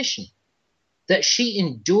great addition, that she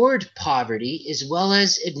endured poverty as well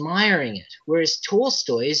as admiring it, whereas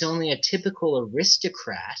Tolstoy is only a typical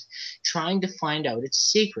aristocrat trying to find out its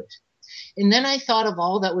secret. And then I thought of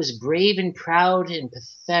all that was brave and proud and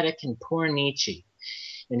pathetic in poor Nietzsche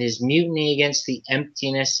and his mutiny against the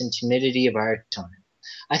emptiness and timidity of our time.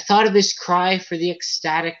 I thought of his cry for the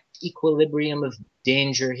ecstatic equilibrium of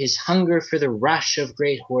danger, his hunger for the rush of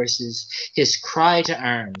great horses, his cry to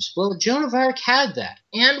arms. Well, Joan of Arc had that,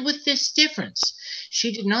 and with this difference.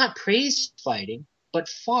 She did not praise fighting, but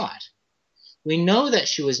fought. We know that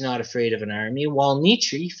she was not afraid of an army, while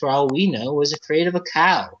Nietzsche, for all we know, was afraid of a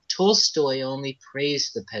cow. Tolstoy only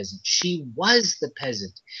praised the peasant. She was the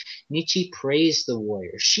peasant. Nietzsche praised the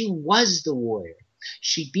warrior. She was the warrior.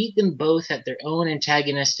 She beat them both at their own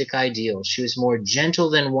antagonistic ideals. She was more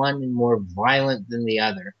gentle than one and more violent than the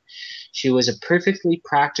other. She was a perfectly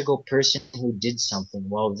practical person who did something,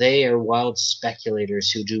 while they are wild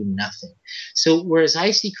speculators who do nothing. So whereas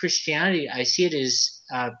I see Christianity, I see it as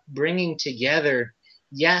bringing together,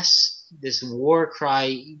 yes, this war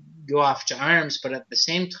cry, go off to arms, but at the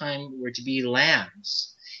same time, we're to be lambs.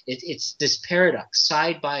 It's this paradox,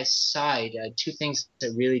 side by side, two things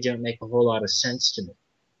that really don't make a whole lot of sense to me.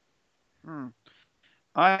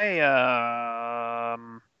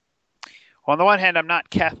 On the one hand, I'm not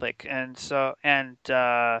Catholic, and so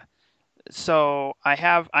I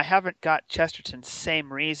haven't got Chesterton's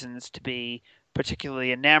same reasons to be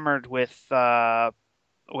particularly enamored with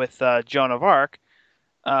Joan of Arc.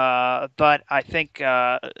 But I think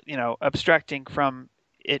abstracting from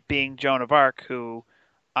it being Joan of Arc, who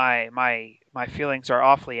my feelings are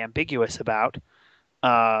awfully ambiguous about.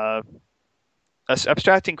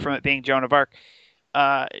 Abstracting from it being Joan of Arc,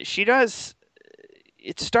 she does.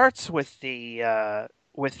 It starts with the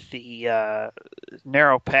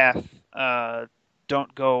narrow path,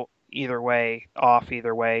 don't go off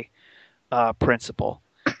either way principle,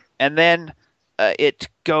 and then it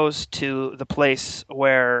goes to the place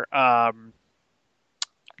where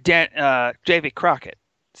J.V. Crockett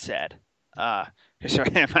said.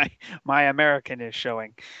 Sorry, my American is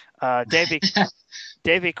showing. Davy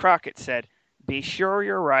Crockett said, "Be sure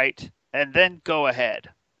you're right, and then go ahead."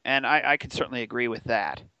 And I can certainly agree with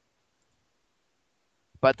that.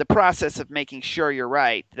 But the process of making sure you're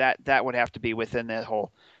right, that would have to be within the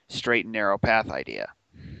whole straight and narrow path idea.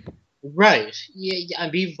 Right. Yeah,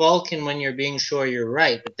 be Vulcan when you're being sure you're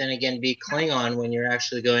right, but then again, be Klingon when you're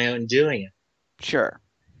actually going out and doing it. Sure.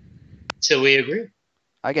 So we agree.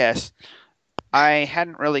 I guess. I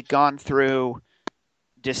hadn't really gone through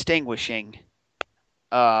distinguishing,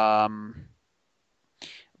 but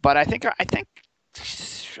I think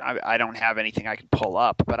I don't have anything I can pull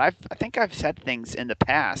up, but I think I've said things in the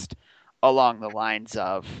past along the lines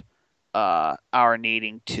of our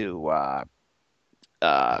needing to. Well,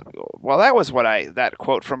 that was what that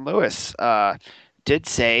quote from Lewis did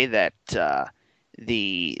say that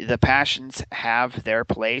the passions have their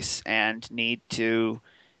place and need to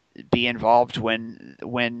be involved when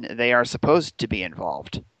they are supposed to be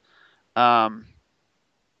involved, but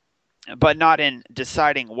not in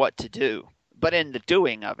deciding what to do, but in the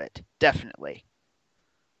doing of it, definitely.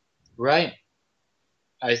 Right.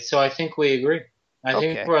 So I think we agree. I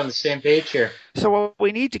think we're on the same page here. So what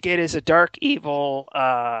we need to get is a dark evil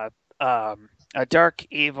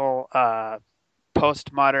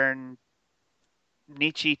postmodern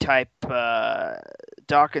Nietzsche type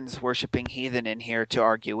Dawkins worshipping heathen in here to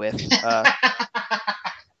argue with.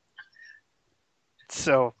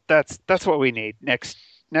 So that's what we need next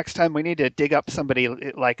time. We need to dig up somebody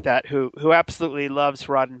like that who absolutely loves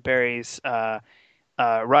Roddenberry's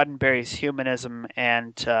humanism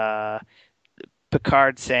and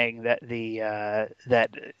Picard saying that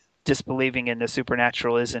that disbelieving in the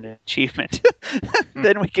supernatural is an achievement.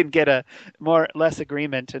 Then we can get a less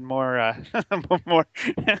agreement and more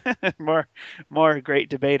great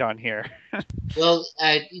debate on here. Well,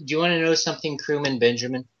 do you want to know something, Crewman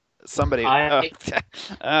Benjamin? Somebody.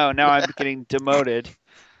 Oh, now I'm getting demoted.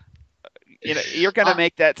 You're going to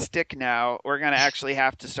make that stick now. We're going to actually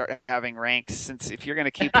have to start having ranks, since if you're going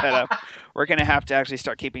to keep that up, we're going to have to actually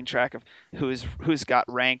start keeping track of who's got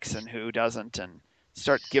ranks and who doesn't, and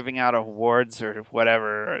start giving out awards or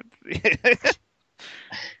whatever.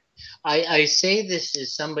 I say this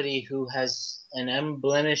as somebody who has an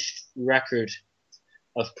unblemished record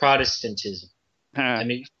of Protestantism. I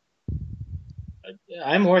mean,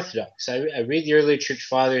 I'm Orthodox. I read the early church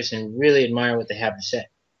fathers and really admire what they have to say.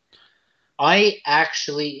 I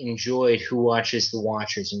actually enjoyed Who Watches the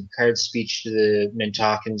Watchers and Picard's speech to the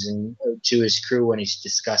Mintakans and to his crew when he's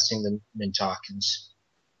discussing the Mintakans.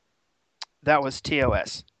 That was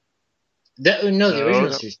TOS. No, the original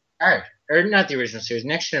No. series, Picard, or not the original series,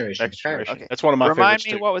 Next Generation. Next Picard. Generation. Okay. That's one of my Remind favorites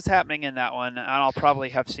me too. what was happening in that one, and I'll probably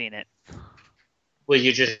have seen it. Well,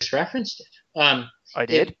 you just referenced it. I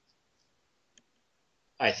did.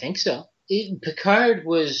 I think so. Picard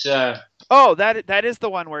was. Oh, that is the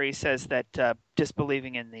one where he says that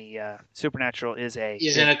disbelieving in the supernatural is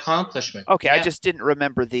an accomplishment. Okay, Yeah. I just didn't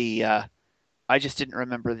remember the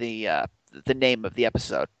the name of the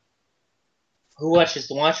episode. Who Watches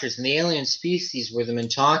the Watchers? And the alien species were the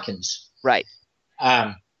Mintakans. Right.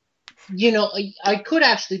 I could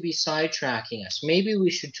actually be sidetracking us. Maybe we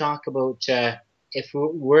should talk about if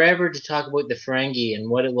we're ever to talk about the Ferengi and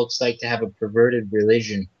what it looks like to have a perverted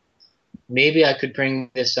religion. Maybe I could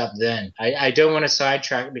bring this up then. I don't want to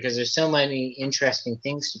sidetrack because there's so many interesting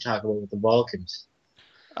things to talk about with the Vulcans.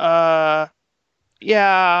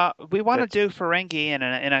 Yeah, we want to do Ferengi in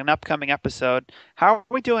an upcoming episode. How are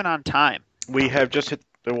we doing on time? We have just hit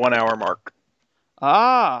the 1 hour mark.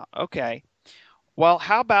 Ah, okay. Well,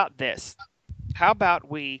 how about this? How about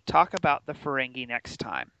we talk about the Ferengi next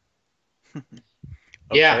time? Okay.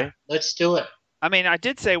 Yeah, let's do it. I mean, I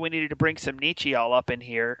did say we needed to bring some Nietzsche all up in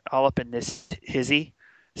here, all up in this hizzy.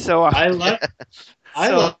 So I love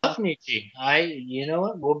Nietzsche. You know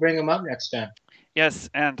what? We'll bring him up next time. Yes,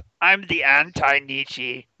 and I'm the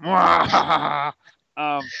anti-Nietzsche. And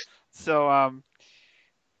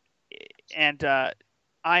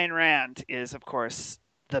Ayn Rand is, of course,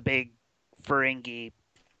 the big Ferengi.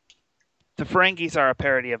 The Ferengis are a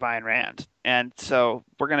parody of Ayn Rand, and so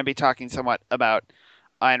we're going to be talking somewhat about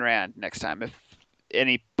Ayn Rand next time. If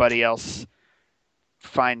anybody else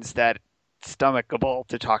finds that stomachable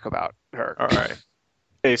to talk about her. All right.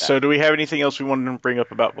 Okay, so do we have anything else we wanted to bring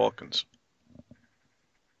up about Vulcans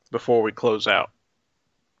before we close out?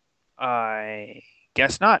 I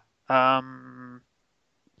guess not. Oh,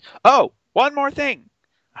 one more thing.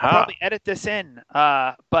 I'll probably edit this in.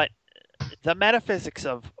 But the metaphysics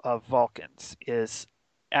of Vulcans is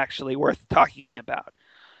actually worth talking about.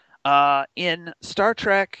 In Star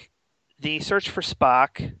Trek, The Search for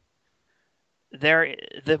Spock,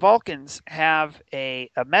 the Vulcans have a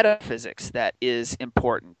metaphysics that is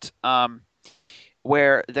important.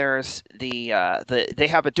 Where there's they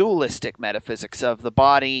have a dualistic metaphysics of the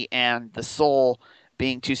body and the soul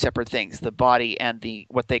being two separate things, the body and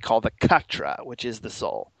what they call the katra, which is the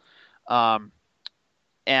soul. And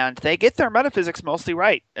they get their metaphysics mostly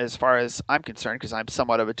right, as far as I'm concerned, because I'm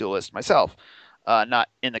somewhat of a dualist myself. Not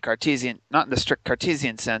in the strict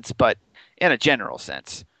Cartesian sense, but in a general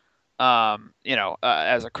sense.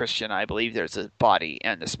 As a Christian, I believe there's a body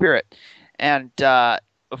and a spirit. And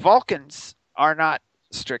Vulcans are not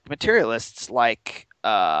strict materialists like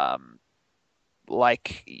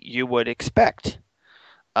you would expect.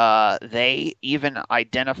 They even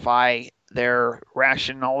identify their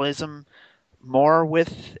rationalism more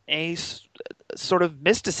with a sort of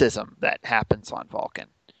mysticism that happens on Vulcan,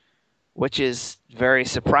 which is very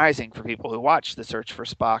surprising for people who watch The Search for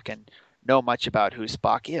Spock and know much about who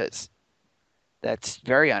Spock is. That's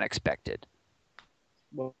very unexpected.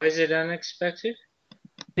 Why is it unexpected?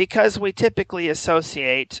 Because we typically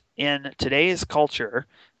associate in today's culture,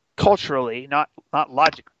 culturally, not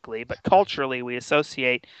logically, but culturally, we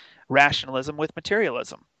associate rationalism with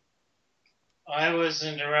materialism. I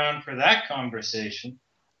wasn't around for that conversation.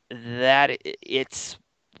 That it's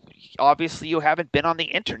obviously you haven't been on the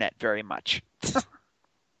internet very much.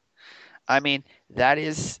 I mean, that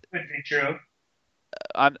is Could be true.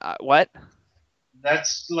 What?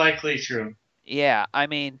 That's likely true. Yeah, I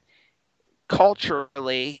mean,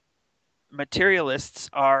 culturally, materialists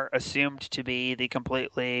are assumed to be the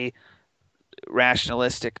completely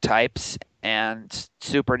rationalistic types, and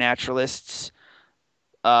supernaturalists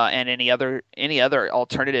and any other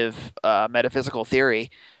alternative metaphysical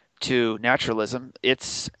theory to naturalism,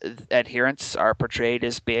 its adherents are portrayed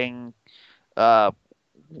as being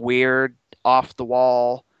weird, off the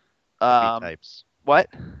wall types. What?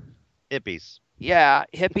 Hippies. Yeah,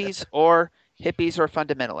 hippies or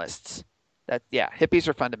fundamentalists. Hippies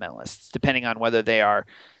or fundamentalists, depending on whether they are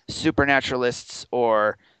supernaturalists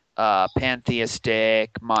or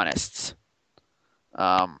pantheistic monists,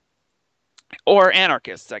 or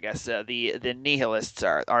anarchists. I guess the nihilists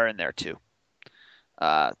are in there too,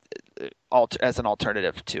 as an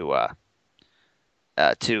alternative to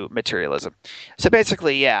materialism. So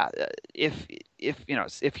basically,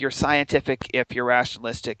 if you're scientific, if you're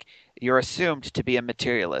rationalistic, you're assumed to be a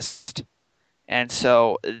materialist. And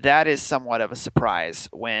so that is somewhat of a surprise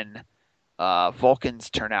when Vulcans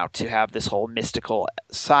turn out to have this whole mystical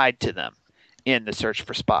side to them in the search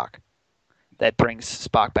for Spock that brings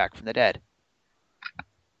Spock back from the dead.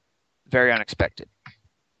 Very unexpected.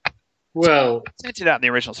 Well, It's hinted out in the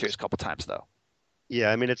original series a couple times, though.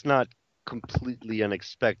 Yeah, I mean, it's not completely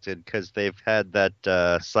unexpected because they've had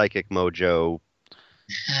that psychic mojo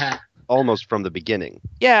almost from the beginning.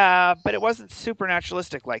 Yeah, but it wasn't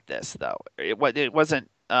supernaturalistic like this, though. It wasn't.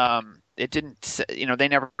 It didn't. They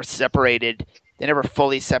never separated. They never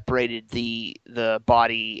fully separated the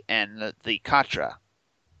body and the katra.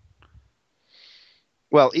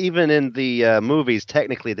 Well, even in the movies,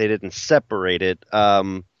 technically they didn't separate it.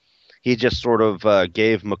 He just sort of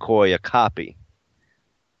gave McCoy a copy.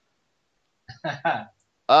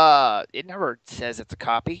 It never says it's a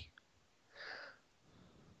copy.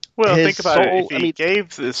 Well, His think about it. soul- If I he mean-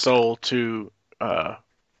 gave the soul to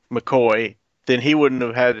McCoy, then he wouldn't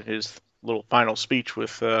have had his little final speech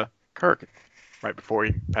with Kirk right before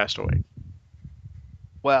he passed away.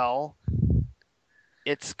 Well,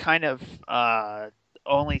 it's kind of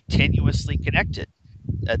only tenuously connected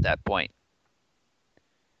at that point.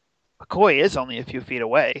 McCoy is only a few feet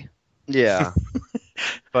away. Yeah.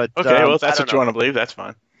 But Okay, well, if I that's don't what you know. want to believe, that's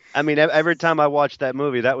fine. I mean, every time I watched that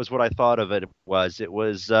movie, that was what I thought of it was. It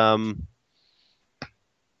was the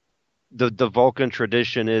Vulcan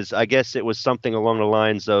tradition is, I guess it was something along the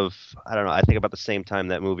lines of, I don't know, I think about the same time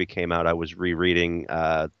that movie came out, I was rereading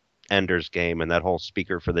Ender's Game and that whole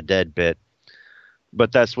Speaker for the Dead bit.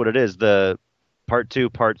 But that's what it is. The part 2,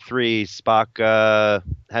 part 3, Spock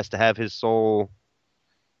has to have his soul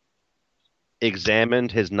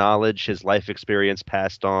examined, his knowledge, his life experience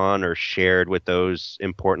passed on or shared with those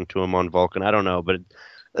important to him on Vulcan. I don't know, but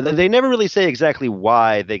they never really say exactly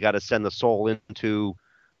why they got to send the soul into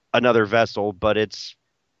another vessel, but it's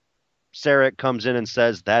Sarek comes in and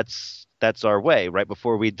says that's our way. Right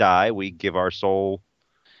before we die, we give our soul,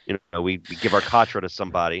 we give our katra to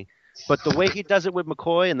somebody. But the way he does it with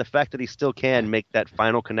McCoy and the fact that he still can make that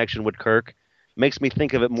final connection with Kirk makes me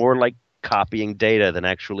think of it more like copying data than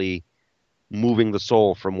actually moving the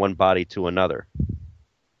soul from one body to another.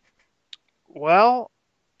 Well,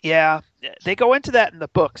 yeah, they go into that in the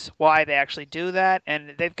books why they actually do that,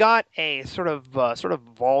 and they've got a sort of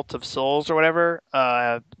vault of souls or whatever,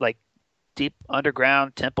 like deep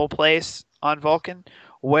underground temple place on Vulcan,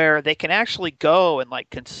 where they can actually go and like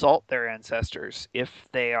consult their ancestors if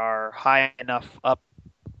they are high enough up,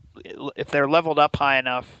 if they're leveled up high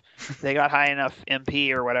enough, they got high enough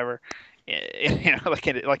MP or whatever. Like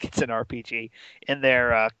it's an RPG in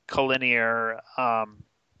their collinear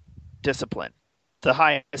discipline. The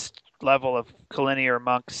highest level of collinear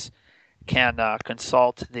monks can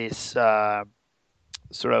consult these sort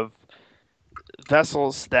of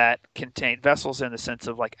vessels that contain vessels in the sense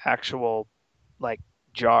of like actual like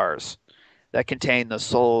jars that contain the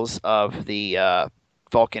souls of the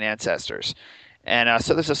Vulcan ancestors. And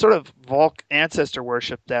so there's a sort of ancestor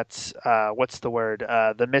worship that's what's the word?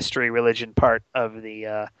 The mystery religion part of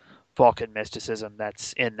the Vulcan mysticism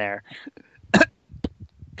that's in there.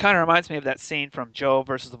 Kind of reminds me of that scene from Joe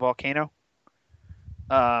versus the Volcano.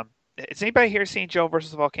 Has anybody here seen Joe versus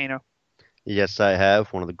the Volcano? Yes, I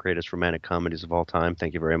have. One of the greatest romantic comedies of all time.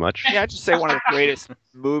 Thank you very much. Yeah, I'd just say one of the greatest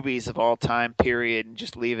movies of all time, period, and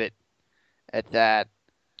just leave it at that.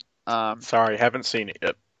 Sorry, haven't seen it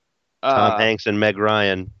yet. Tom Hanks and Meg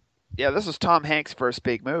Ryan. Yeah, this was Tom Hanks' first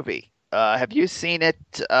big movie. Have you seen it,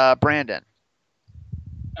 Brandon?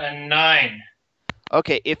 A 9.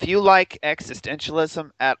 Okay, if you like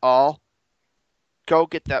existentialism at all, go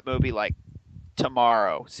get that movie like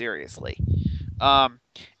tomorrow, seriously.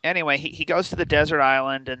 Anyway, he goes to the desert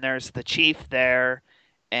island and there's the chief there,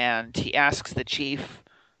 and he asks the chief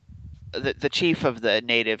of the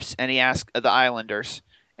natives, and he asks the islanders,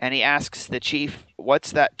 and he asks the chief,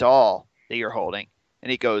 "What's that doll that you're holding?" And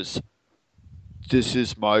he goes, "This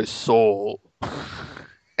is my soul."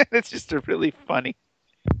 And it's just a really funny.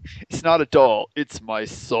 It's not a doll, it's my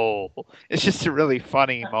soul. It's just a really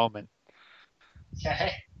funny moment.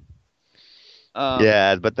 Okay.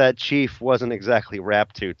 Yeah, but that chief wasn't exactly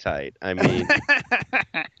wrapped too tight. I mean,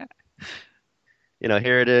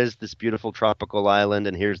 here it is, this beautiful tropical island,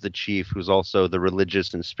 and here's the chief who's also the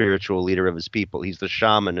religious and spiritual leader of his people. He's the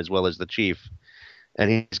shaman as well as the chief. And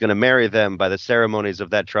he's going to marry them by the ceremonies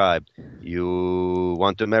of that tribe. You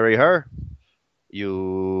want to marry her?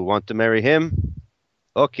 You want to marry him?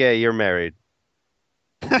 Okay, you're married.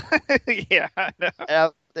 Yeah, I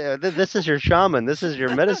know. This is your shaman. This is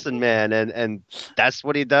your medicine man, and that's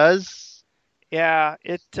what he does. Yeah,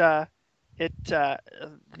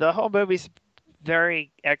 the whole movie's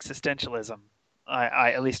very existentialism.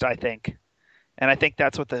 At least I think, and I think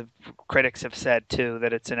that's what the critics have said too,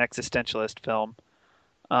 that it's an existentialist film.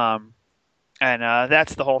 Um, and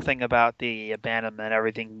that's the whole thing about the abandonment,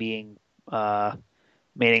 everything being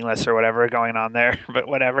meaningless or whatever going on there. But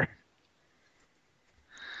whatever.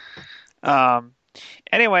 Um,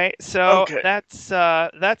 Anyway, so Okay. that's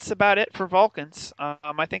about it for Vulcans.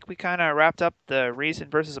 I think we kind of wrapped up the reason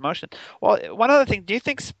versus emotion. Well, one other thing, do you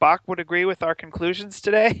think Spock would agree with our conclusions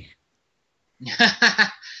today?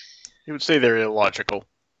 He would say they're illogical.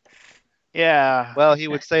 Yeah. Well, he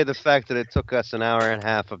would say the fact that it took us an hour and a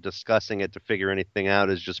half of discussing it to figure anything out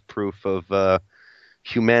is just proof of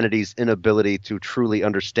humanity's inability to truly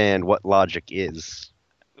understand what logic is.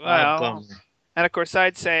 Well, and of course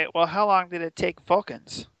I'd say, well, how long did it take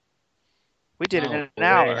Vulcans? We did it in an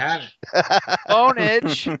hour.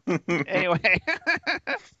 Ownage. Anyway.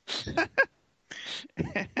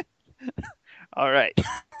 All right.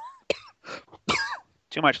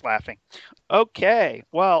 Too much laughing. Okay.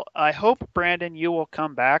 Well, I hope, Brandon, you will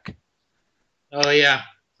come back. Oh, yeah.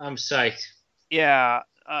 I'm psyched. Yeah.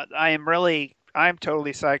 I'm totally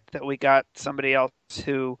psyched that we got somebody else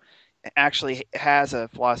who actually has a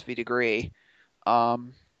philosophy degree.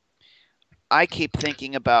 I keep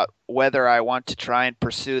thinking about whether I want to try and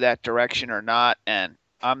pursue that direction or not, and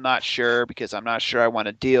I'm not sure because I'm not sure I want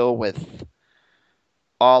to deal with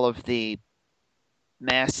all of the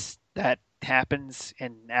mess that happens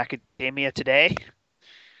in academia today.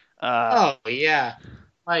 Oh, yeah.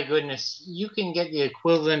 My goodness. You can get the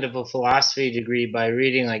equivalent of a philosophy degree by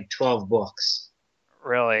reading like 12 books.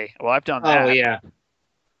 Really? Well, I've done that. Oh, yeah.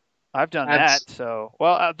 I've done that. So,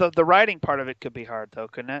 well, the writing part of it could be hard, though,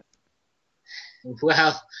 couldn't it?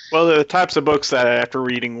 Well, there are the types of books that after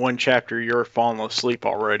reading one chapter, you're falling asleep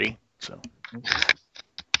already. So.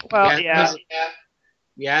 Well, yeah.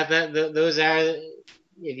 Those are.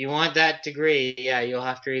 If you want that degree, yeah, you'll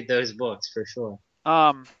have to read those books for sure.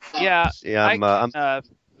 Yeah. I'm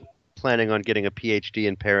planning on getting a PhD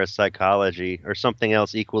in parapsychology or something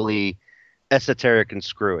else equally esoteric and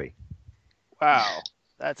screwy. Wow,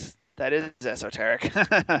 that is esoteric.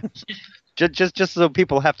 just so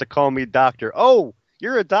people have to call me doctor. Oh,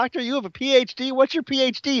 you're a doctor? You have a PhD? What's your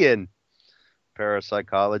PhD in?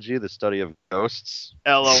 Parapsychology, the study of ghosts.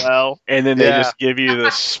 LOL. And then they just give you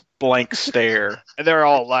this blank stare. And they're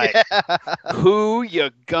all like, who you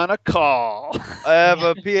gonna call? I have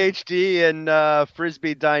a PhD in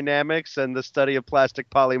Frisbee dynamics and the study of plastic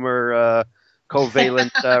polymer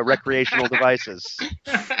covalent recreational devices.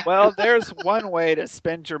 Well, there's one way to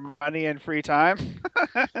spend your money and free time.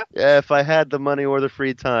 Yeah, if I had the money or the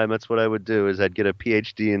free time, that's what I would do, is I'd get a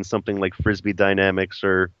PhD in something like Frisbee dynamics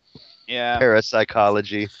or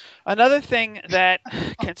parapsychology. Another thing that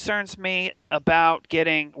concerns me about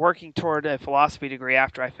working toward a philosophy degree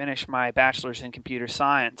after I finish my bachelor's in computer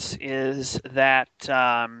science is that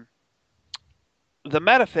the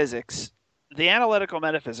metaphysics, the analytical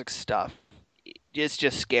metaphysics stuff, is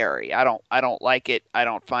just scary. I don't like it. I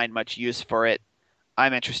don't find much use for it.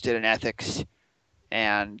 I'm interested in ethics,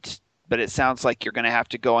 but it sounds like you're going to have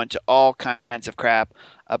to go into all kinds of crap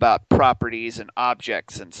about properties and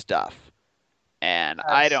objects and stuff. And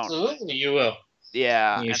Absolutely, you will.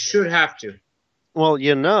 Yeah. You should have to. Well,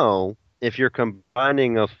 if you're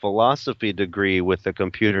combining a philosophy degree with a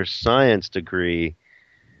computer science degree,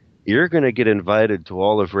 you're going to get invited to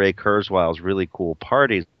all of Ray Kurzweil's really cool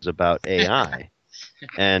parties about AI.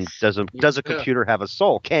 And does a computer have a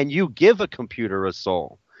soul? Can you give a computer a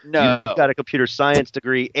soul? No. You've got a computer science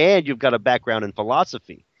degree and you've got a background in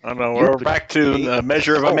philosophy. I know, we're back to the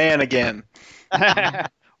measure of a man again.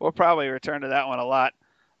 We'll probably return to that one a lot.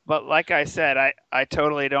 But like I said, I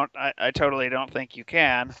totally don't think you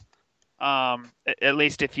can. At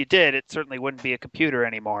least if you did, it certainly wouldn't be a computer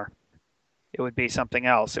anymore. It would be something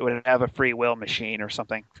else. It would have a free will machine or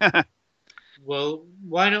something. Well,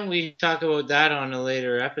 why don't we talk about that on a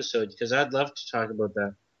later episode? Because I'd love to talk about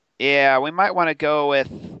that. Yeah, we might want to go with.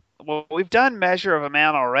 Well, we've done Measure of a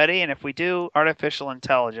Man already, and if we do artificial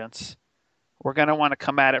intelligence, we're going to want to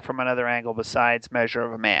come at it from another angle besides Measure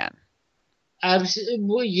of a Man.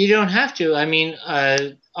 Well, you don't have to. I mean,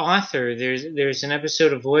 Author, there's an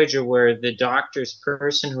episode of Voyager where the Doctor's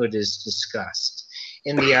personhood is discussed,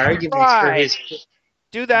 and the arguments for his.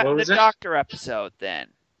 Do that in the Doctor episode then.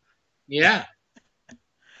 Yeah.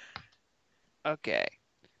 Okay.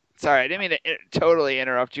 Sorry, I didn't mean to totally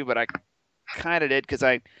interrupt you, but I kind of did because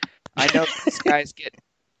I know these guys get.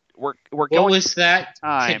 We're going. What was that,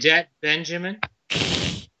 time. Cadet Benjamin?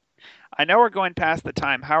 I know we're going past the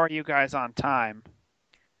time. How are you guys on time?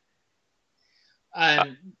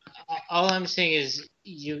 Um, all I'm saying is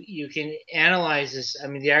you can analyze this. I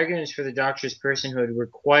mean, the arguments for the Doctor's personhood were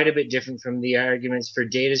quite a bit different from the arguments for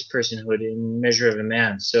Data's personhood in Measure of a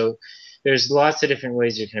Man. So there's lots of different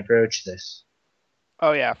ways you can approach this.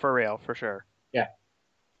 Oh yeah, for real, for sure. Yeah.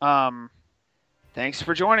 Thanks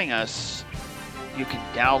for joining us. You can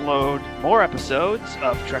download more episodes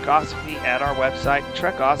of Trekosophy at our website,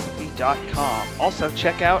 trekosophy.com. Also,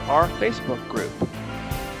 check out our Facebook group.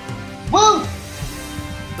 Woo!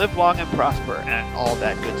 Live long and prosper and all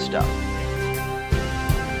that good stuff.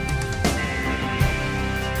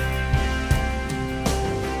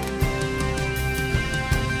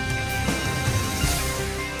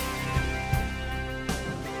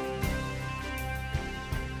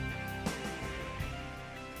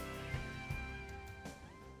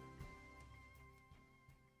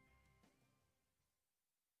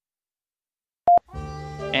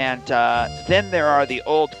 And then there are the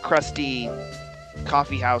old crusty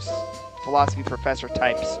coffeehouse philosophy professor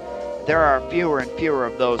types. There are fewer and fewer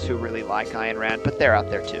of those who really like Ayn Rand, but they're out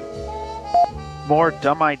there too. More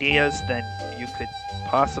dumb ideas than you could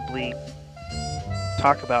possibly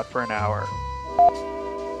talk about for an hour.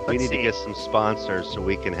 We need to get some sponsors so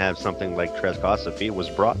we can have something like Trekosophy. Was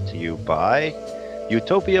brought to you by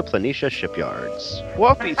Utopia Planitia Shipyards.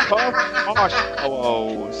 Whoopie puff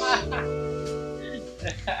marshmallows.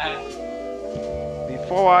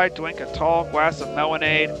 Before I drink a tall glass of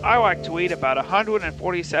melonade, I like to eat about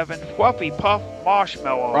 147 Fluffy Puff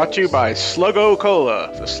marshmallows. Brought to you by Sluggo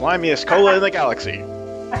Cola, the slimiest cola in the galaxy.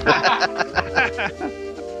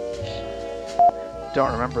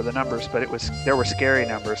 Don't remember the numbers, but there were scary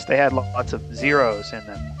numbers. They had lots of zeros in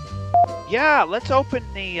them. Yeah, let's open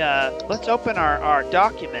our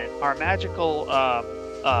document, our magical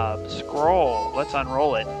scroll. Let's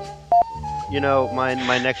unroll it. You know, my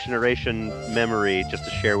next generation memory, just to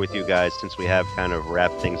share with you guys, since we have kind of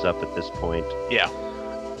wrapped things up at this point. Yeah.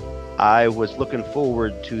 I was looking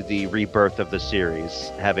forward to the rebirth of the series,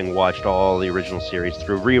 having watched all the original series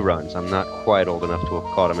through reruns. I'm not quite old enough to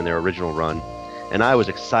have caught them in their original run. And I was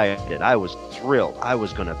excited. I was thrilled. I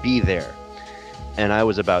was going to be there. And I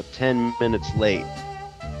was about 10 minutes late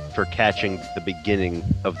for catching the beginning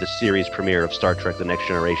of the series premiere of Star Trek The Next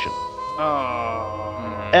Generation. Oh.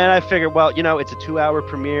 And I figured, well, you know, it's a 2-hour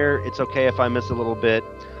premiere. It's okay if I miss a little bit.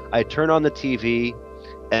 I turn on the TV,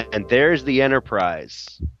 and there's the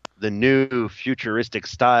Enterprise, the new futuristic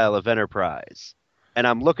style of Enterprise. And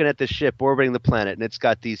I'm looking at this ship orbiting the planet, and it's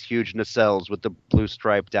got these huge nacelles with the blue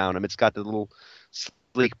stripe down them. It's got the little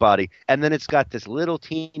sleek body, and then it's got this little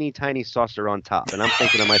teeny tiny saucer on top. And I'm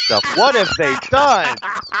thinking to myself, what have they done?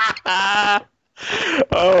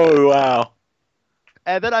 Oh, wow.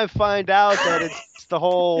 And then I find out that it's the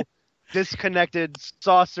whole disconnected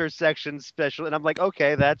saucer section special, and I'm like,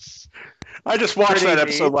 okay, that's... I just watched that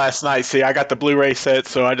episode last night. See, I got the Blu-ray set,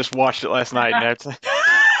 so I just watched it last night. And that's...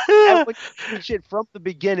 and when you watch it from the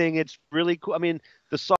beginning, it's really cool. I mean, the